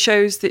me, it just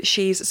shows that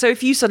she's. So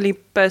if you suddenly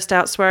burst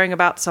out swearing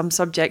about some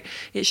subject,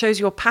 it shows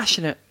you're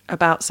passionate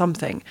about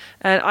something.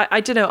 And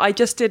I don't know. I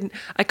just didn't.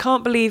 I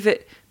can't believe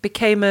it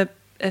became a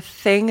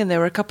thing. And there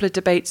were a couple of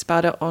debates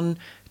about it on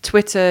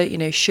Twitter. You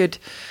know,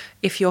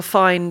 if you're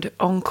fined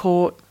on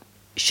court,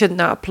 shouldn't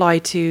that apply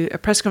to a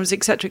press conference,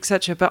 etc.,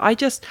 etc.? But I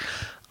just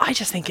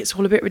think it's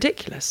all a bit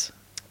ridiculous.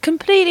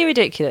 Completely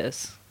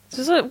ridiculous.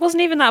 So it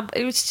wasn't even that.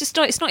 It was just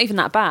not. It's not even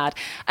that bad.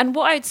 And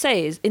what I would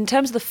say is, in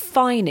terms of the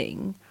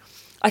fining,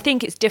 I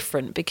think it's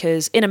different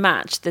because in a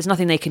match, there's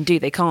nothing they can do.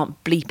 They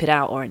can't bleep it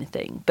out or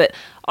anything. But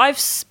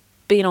I've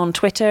been on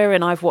Twitter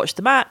and I've watched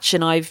the match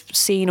and I've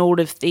seen all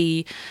of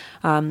the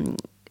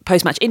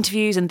post-match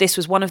interviews, and this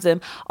was one of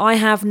them. I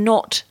have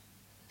not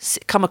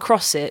come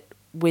across it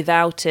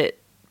without it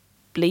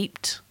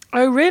bleeped.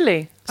 Oh,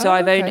 really? So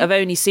I've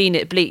only seen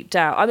it bleeped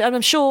out.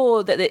 I'm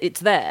sure that it's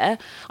there.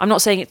 I'm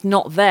not saying it's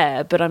not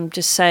there, but I'm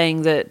just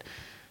saying that,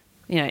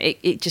 you know,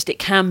 it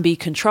can be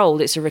controlled.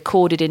 It's a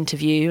recorded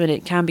interview and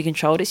it can be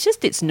controlled.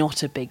 It's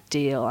not a big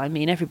deal. I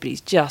mean,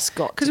 everybody's just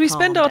got to because we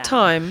spend our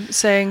time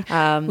saying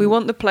we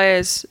want the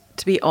players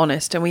to be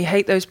honest, and we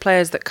hate those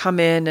players that come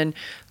in and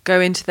go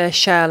into their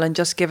shell and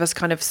just give us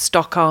kind of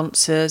stock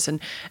answers and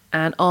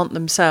aren't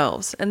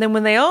themselves. And then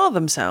when they are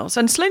themselves,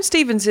 and Sloane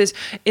Stephens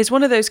is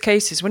one of those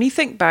cases, when you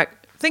think back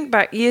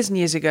years and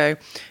years ago,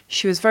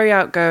 she was very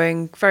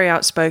outgoing, very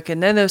outspoken.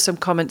 Then there were some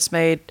comments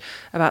made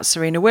about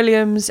Serena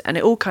Williams and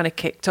it all kind of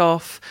kicked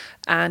off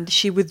and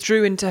she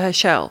withdrew into her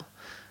shell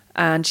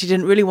and she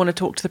didn't really want to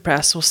talk to the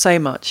press or say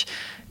much.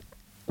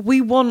 We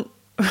want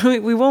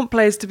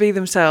players to be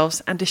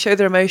themselves and to show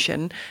their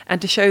emotion and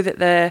to show that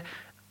they're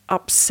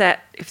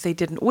upset if they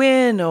didn't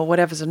win or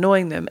whatever's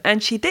annoying them,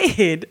 and she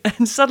did,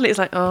 and suddenly it's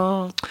like,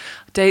 oh, I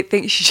don't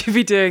think she should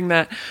be doing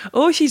that.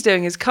 All she's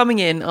doing is coming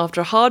in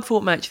after a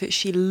hard-fought match that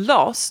she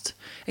lost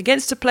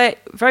against a player,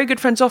 very good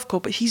friends off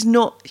court, but she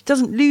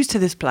doesn't lose to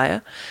this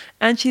player,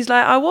 and she's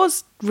like, I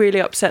was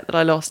really upset that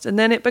I lost, and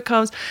then it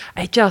becomes,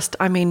 I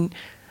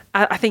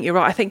think you're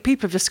right. I think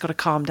people have just got to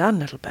calm down a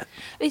little bit.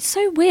 It's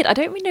so weird. I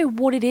don't really know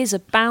what it is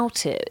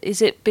about it.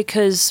 Is it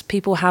because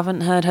people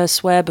haven't heard her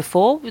swear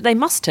before? They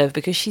must have,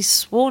 because she's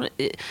sworn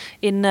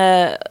in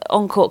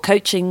on-court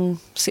coaching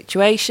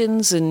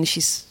situations and she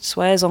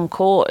swears on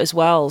court as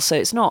well. So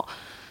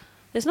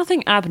there's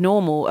nothing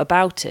abnormal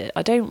about it.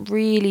 I don't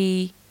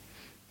really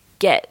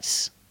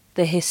get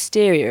the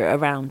hysteria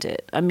around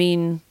it. I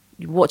mean,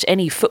 you watch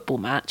any football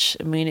match,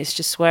 I mean, it's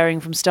just swearing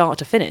from start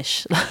to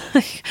finish.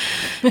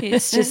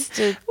 It's just...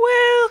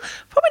 well,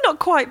 probably not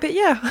quite, but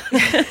yeah.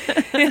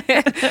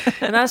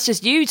 And that's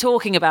just you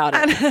talking about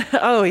it.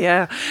 Oh,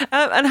 yeah.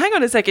 And hang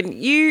on a second.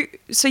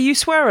 So you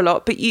swear a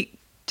lot, but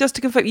just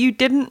to confirm, you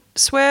didn't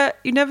swear,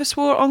 you never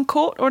swore on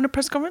court or in a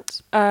press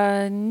conference?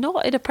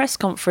 Not in a press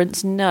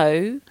conference,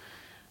 no.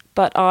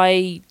 But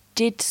I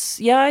did,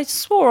 I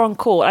swore on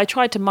court. I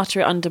tried to mutter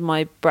it under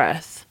my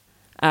breath.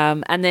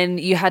 And then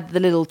you had the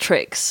little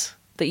tricks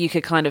that you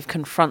could kind of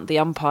confront the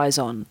umpires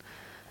on.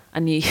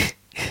 And you,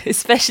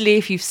 especially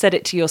if you've said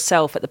it to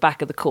yourself at the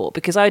back of the court,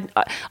 because I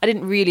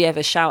didn't really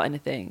ever shout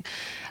anything.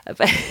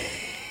 But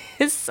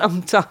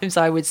sometimes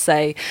I would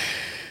say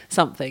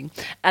something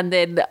and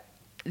then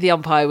the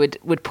umpire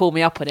would pull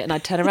me up on it and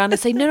I'd turn around and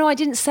say, no, I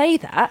didn't say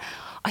that.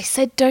 I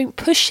said, don't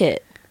push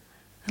it.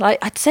 Like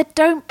I said,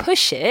 don't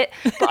push it,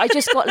 but I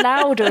just got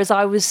louder as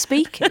I was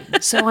speaking.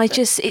 So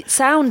it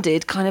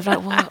sounded kind of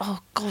like, well, oh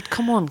God,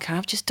 come on,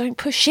 Cav, just don't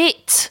push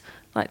it.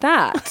 like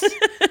that.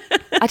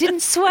 I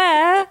didn't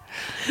swear.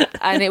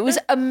 And it was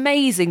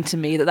amazing to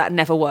me that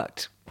never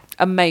worked.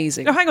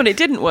 Amazing. Oh, hang on, it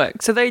didn't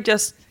work. So they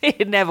just...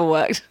 It never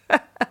worked.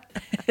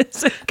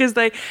 Because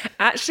they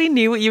actually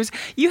knew what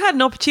you had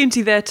an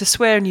opportunity there to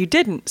swear and you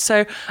didn't.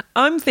 So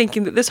I'm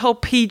thinking that this whole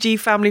PG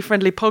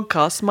family-friendly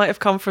podcast might have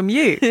come from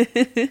you.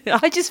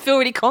 I just feel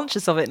really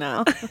conscious of it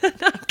now.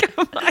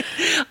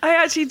 I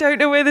actually don't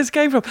know where this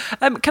came from.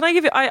 Can I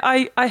give you...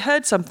 I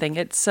heard something.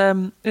 It's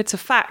a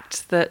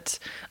fact that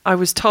I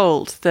was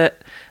told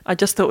that I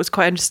just thought was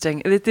quite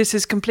interesting. This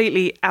is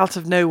completely out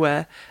of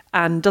nowhere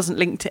and doesn't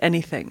link to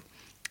anything.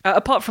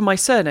 Apart from my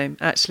surname,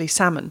 actually,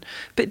 Salmon.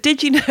 But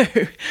did you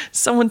know,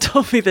 someone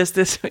told me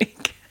this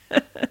week,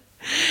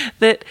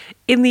 that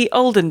in the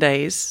olden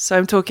days, so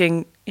I'm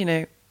talking,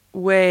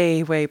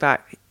 way, way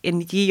back,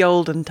 in ye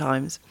olden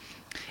times,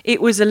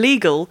 it was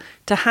illegal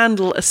to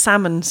handle a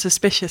salmon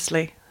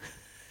suspiciously.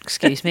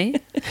 Excuse me?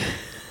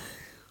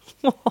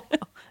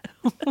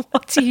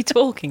 What are you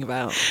talking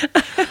about?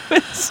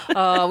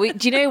 Do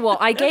you know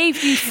what? I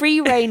gave you free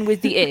rein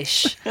with the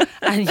ish,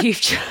 and you've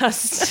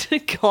just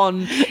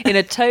gone in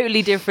a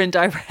totally different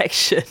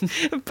direction.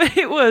 But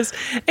it was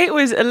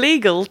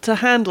illegal to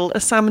handle a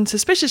salmon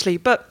suspiciously.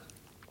 But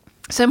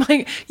so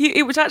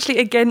it was actually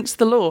against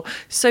the law.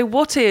 So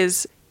what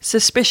is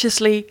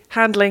suspiciously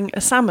handling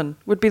a salmon?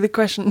 Would be the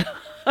question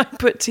I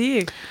put to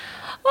you.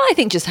 Well, I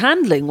think just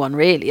handling one,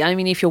 really. I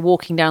mean, if you're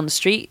walking down the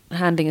street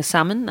handing a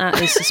salmon,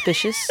 that is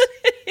suspicious.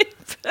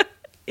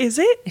 Is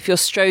it? If you're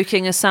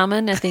stroking a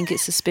salmon, I think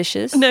it's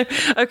suspicious. No,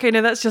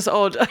 that's just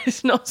odd.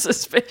 It's not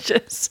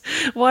suspicious.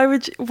 Why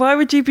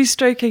would you be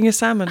stroking a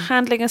salmon?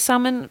 Handling a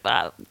salmon?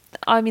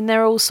 I mean,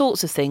 there are all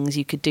sorts of things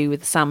you could do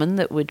with a salmon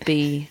that would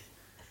be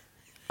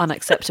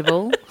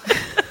unacceptable.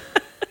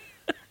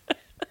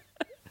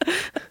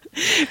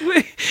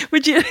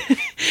 Would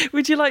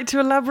you like to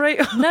elaborate?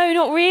 No,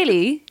 not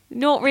really.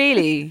 Not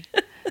really.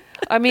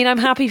 I mean, I'm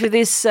happy for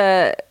this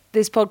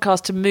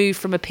podcast to move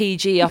from a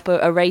PG up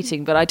a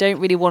rating, but I don't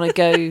really want to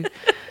go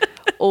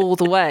all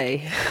the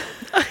way.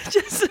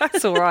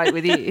 That's all right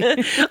with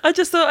you. I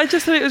just thought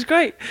it was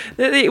great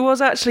that it was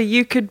actually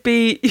you could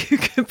be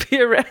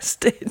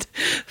arrested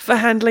for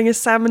handling a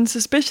salmon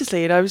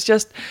suspiciously, and I was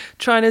just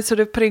trying to sort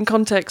of put in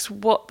context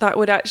what that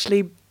would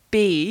actually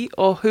be,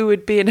 or who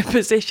would be in a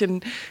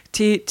position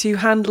to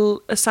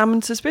handle a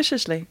salmon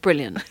suspiciously.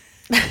 Brilliant.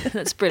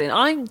 That's brilliant.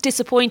 I'm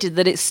disappointed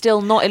that it's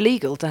still not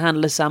illegal to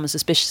handle a salmon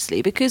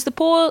suspiciously, because the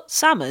poor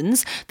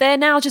salmons, they're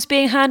now just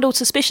being handled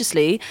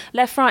suspiciously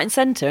left, right and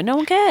centre, and no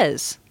one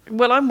cares.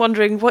 Well, I'm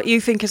wondering what you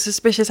think a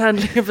suspicious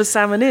handling of a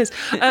salmon is.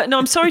 No,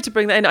 I'm sorry to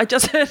bring that in. I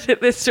just heard it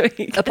this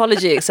week.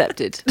 Apology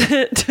accepted.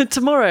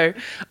 Tomorrow,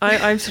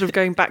 I'm sort of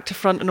going back to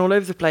front and all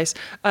over the place.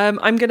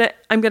 I'm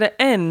gonna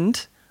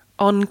end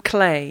on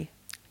clay.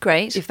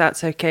 Great. If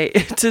that's okay.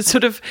 To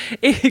sort of,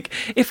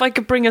 if I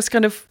could bring us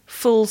kind of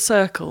full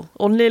circle,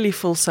 or nearly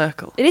full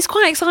circle. It is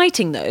quite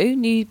exciting though,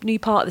 new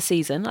part of the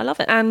season. I love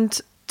it. And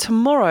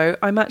tomorrow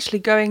I'm actually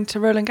going to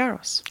Roland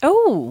Garros.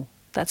 Oh,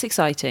 that's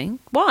exciting.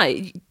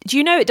 Why? Do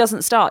you know it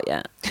doesn't start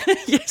yet?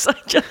 Yes,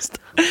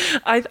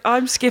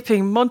 I'm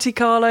skipping Monte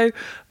Carlo,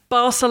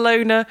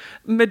 Barcelona,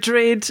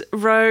 Madrid,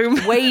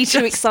 Rome. Way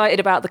too excited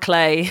about the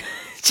clay.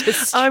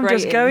 I'm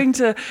just going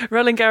to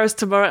Roland Garros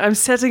tomorrow. I'm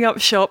setting up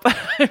shop.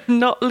 I'm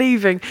not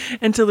leaving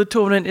until the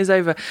tournament is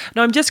over.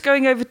 Now, I'm just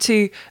going over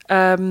to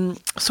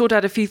sort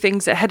out a few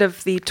things ahead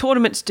of the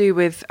tournament to do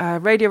with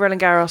Radio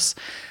Roland Garros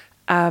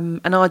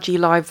and RG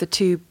Live, the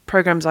two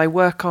programs I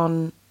work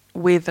on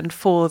with and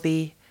for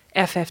the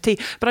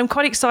FFT. But I'm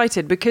quite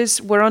excited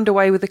because we're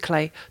underway with the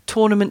clay.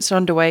 Tournaments are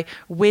underway.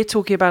 We're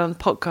talking about it on the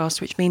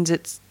podcast, which means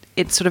it's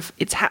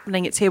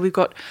happening. It's here. We've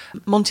got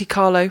Monte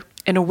Carlo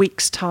in a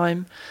week's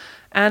time.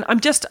 And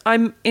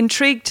I'm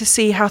intrigued to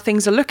see how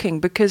things are looking,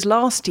 because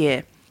last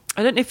year,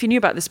 I don't know if you knew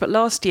about this, but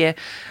last year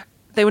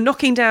they were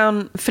knocking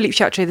down Philippe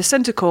Chatrier, the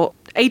centre court,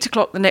 8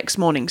 o'clock the next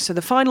morning. So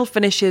the final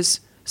finishes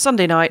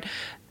Sunday night,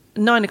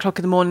 9 o'clock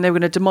in the morning, they were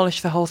going to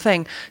demolish the whole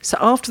thing. So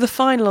after the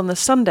final on the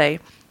Sunday,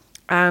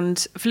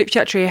 and Philippe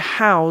Chatrier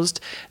housed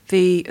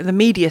the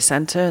media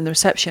centre and the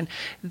reception,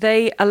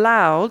 they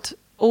allowed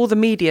all the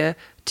media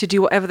to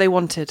do whatever they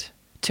wanted,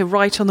 to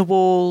write on the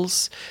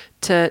walls,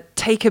 to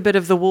take a bit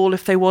of the wall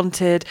if they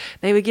wanted.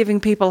 They were giving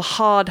people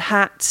hard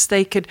hats.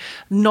 They could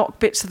knock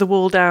bits of the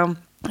wall down.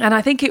 And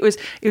I think it was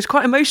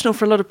quite emotional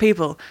for a lot of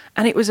people.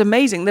 And it was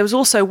amazing. There was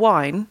also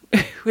wine,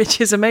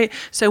 which is amazing.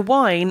 So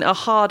wine, a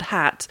hard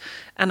hat,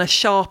 and a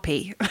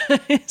Sharpie.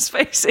 It's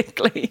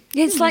basically...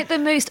 It's like the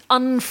most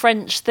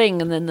un-French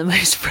thing and then the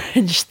most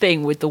French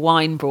thing with the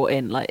wine brought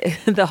in. Like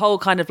the whole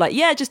kind of like,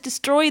 yeah, just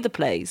destroy the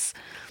place.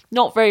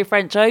 Not very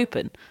French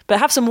open, but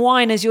have some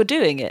wine as you're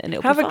doing it, and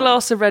it'll have be a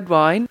glass of red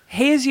wine.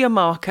 Here's your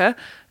marker,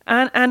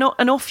 and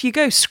off you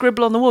go.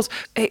 Scribble on the walls.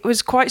 It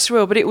was quite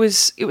surreal, but it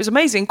was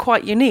amazing,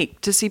 quite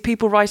unique to see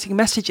people writing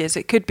messages.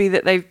 It could be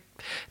that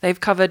they've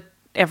covered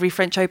every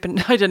French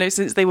Open, I don't know,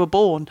 since they were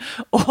born,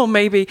 or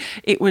maybe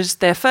it was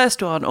their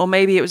first one, or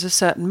maybe it was a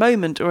certain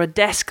moment or a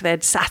desk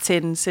they'd sat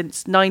in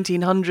since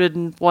 1900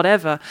 and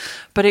whatever.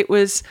 But it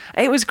was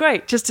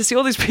great just to see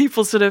all these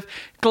people sort of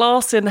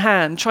glass in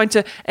hand trying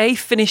to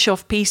finish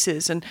off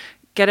pieces and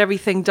get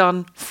everything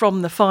done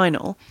from the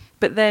final,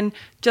 but then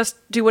just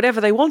do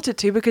whatever they wanted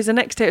to, because the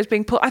next day it was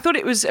being put. I thought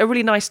it was a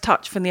really nice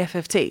touch from the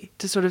FFT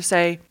to sort of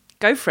say,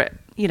 go for it,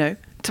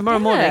 tomorrow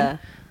morning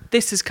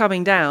this is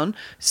coming down.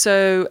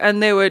 So,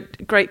 and there were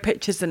great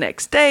pictures the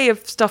next day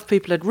of stuff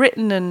people had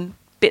written and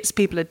bits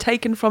people had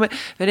taken from it.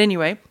 But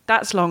anyway,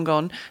 that's long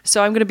gone.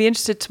 So I'm going to be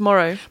interested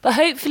tomorrow. But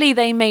hopefully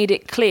they made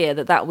it clear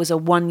that was a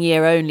 1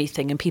 year only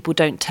thing and people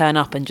don't turn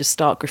up and just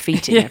start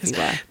graffitiing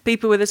everywhere.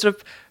 People with a sort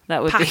of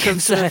that would pack be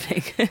of sort of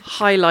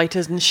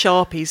highlighters and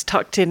Sharpies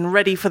tucked in,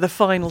 ready for the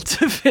final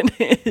to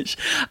finish.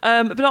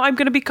 But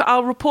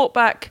I'll report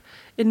back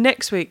in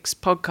next week's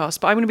podcast,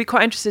 but I'm going to be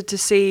quite interested to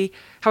see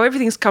how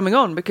everything's coming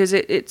on, because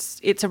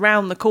it's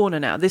around the corner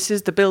now. This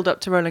is the build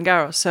up to Roland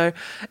Garros, so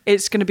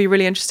it's going to be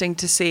really interesting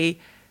to see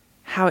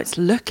how it's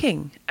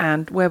looking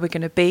and where we're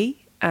going to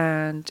be.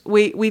 And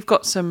we've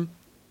got some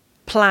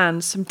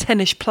plans, some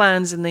tennis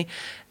plans in the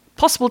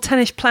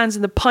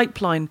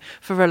pipeline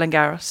for Roland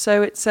Garros.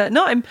 So it's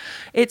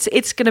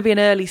going to be an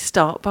early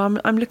start,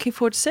 but I'm looking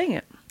forward to seeing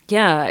it.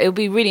 Yeah, it'll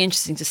be really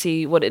interesting to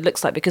see what it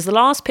looks like, because the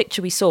last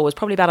picture we saw was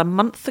probably about a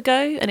month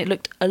ago and it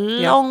looked a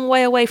long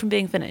way away from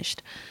being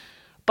finished.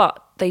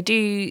 But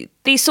these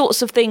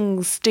sorts of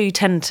things do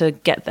tend to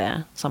get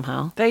there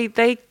somehow. They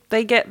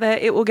get there,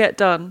 it will get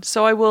done.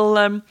 So I will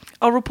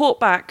I'll report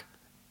back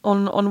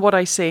on what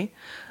I see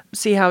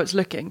how it's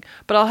looking.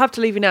 But I'll have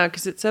to leave you now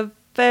because it's a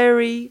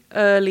very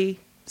early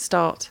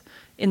start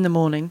in the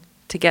morning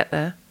to get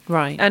there.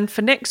 Right. And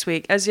for next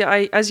week, as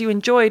you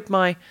enjoyed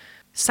my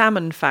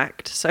salmon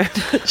fact so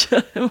much.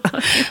 Well,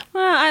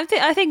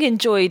 I think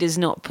enjoyed is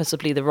not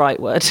possibly the right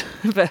word.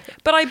 but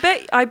I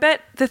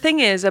bet the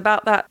thing is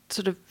about that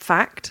sort of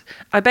fact,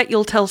 I bet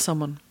you'll tell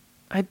someone.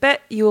 I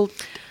bet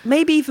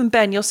maybe even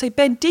Ben, you'll say,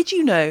 Ben, did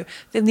you know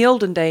that in the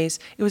olden days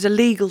it was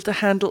illegal to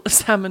handle a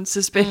salmon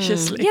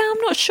suspiciously? Yeah,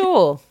 I'm not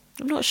sure.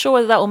 I'm not sure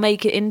whether that will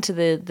make it into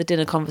the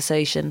dinner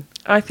conversation.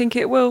 I think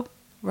it will.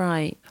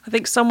 Right. I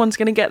think someone's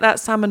going to get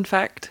that salmon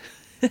fact.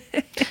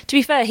 To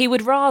be fair, he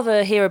would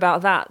rather hear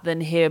about that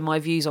than hear my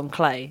views on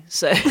clay.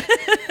 So, so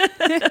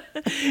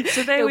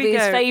there it'll we be go.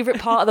 his favourite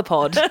part of the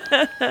pod.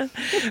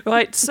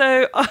 Right.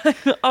 So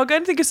I'll go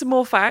and think of some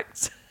more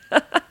facts,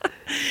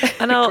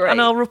 and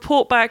I'll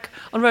report back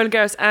on Roland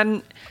Garros,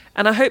 and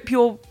I hope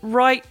your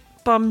right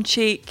bum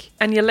cheek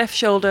and your left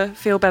shoulder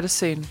feel better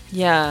soon.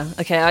 Yeah.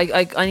 Okay.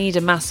 I need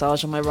a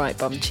massage on my right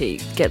bum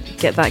cheek. Get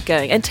that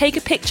going, and take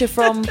a picture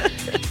from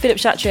Philippe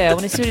Chatrier. I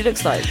want to see what it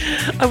looks like.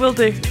 I will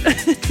do.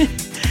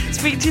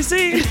 Speak to you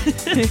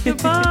soon.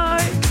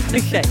 Bye.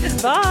 Okay.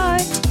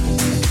 Bye.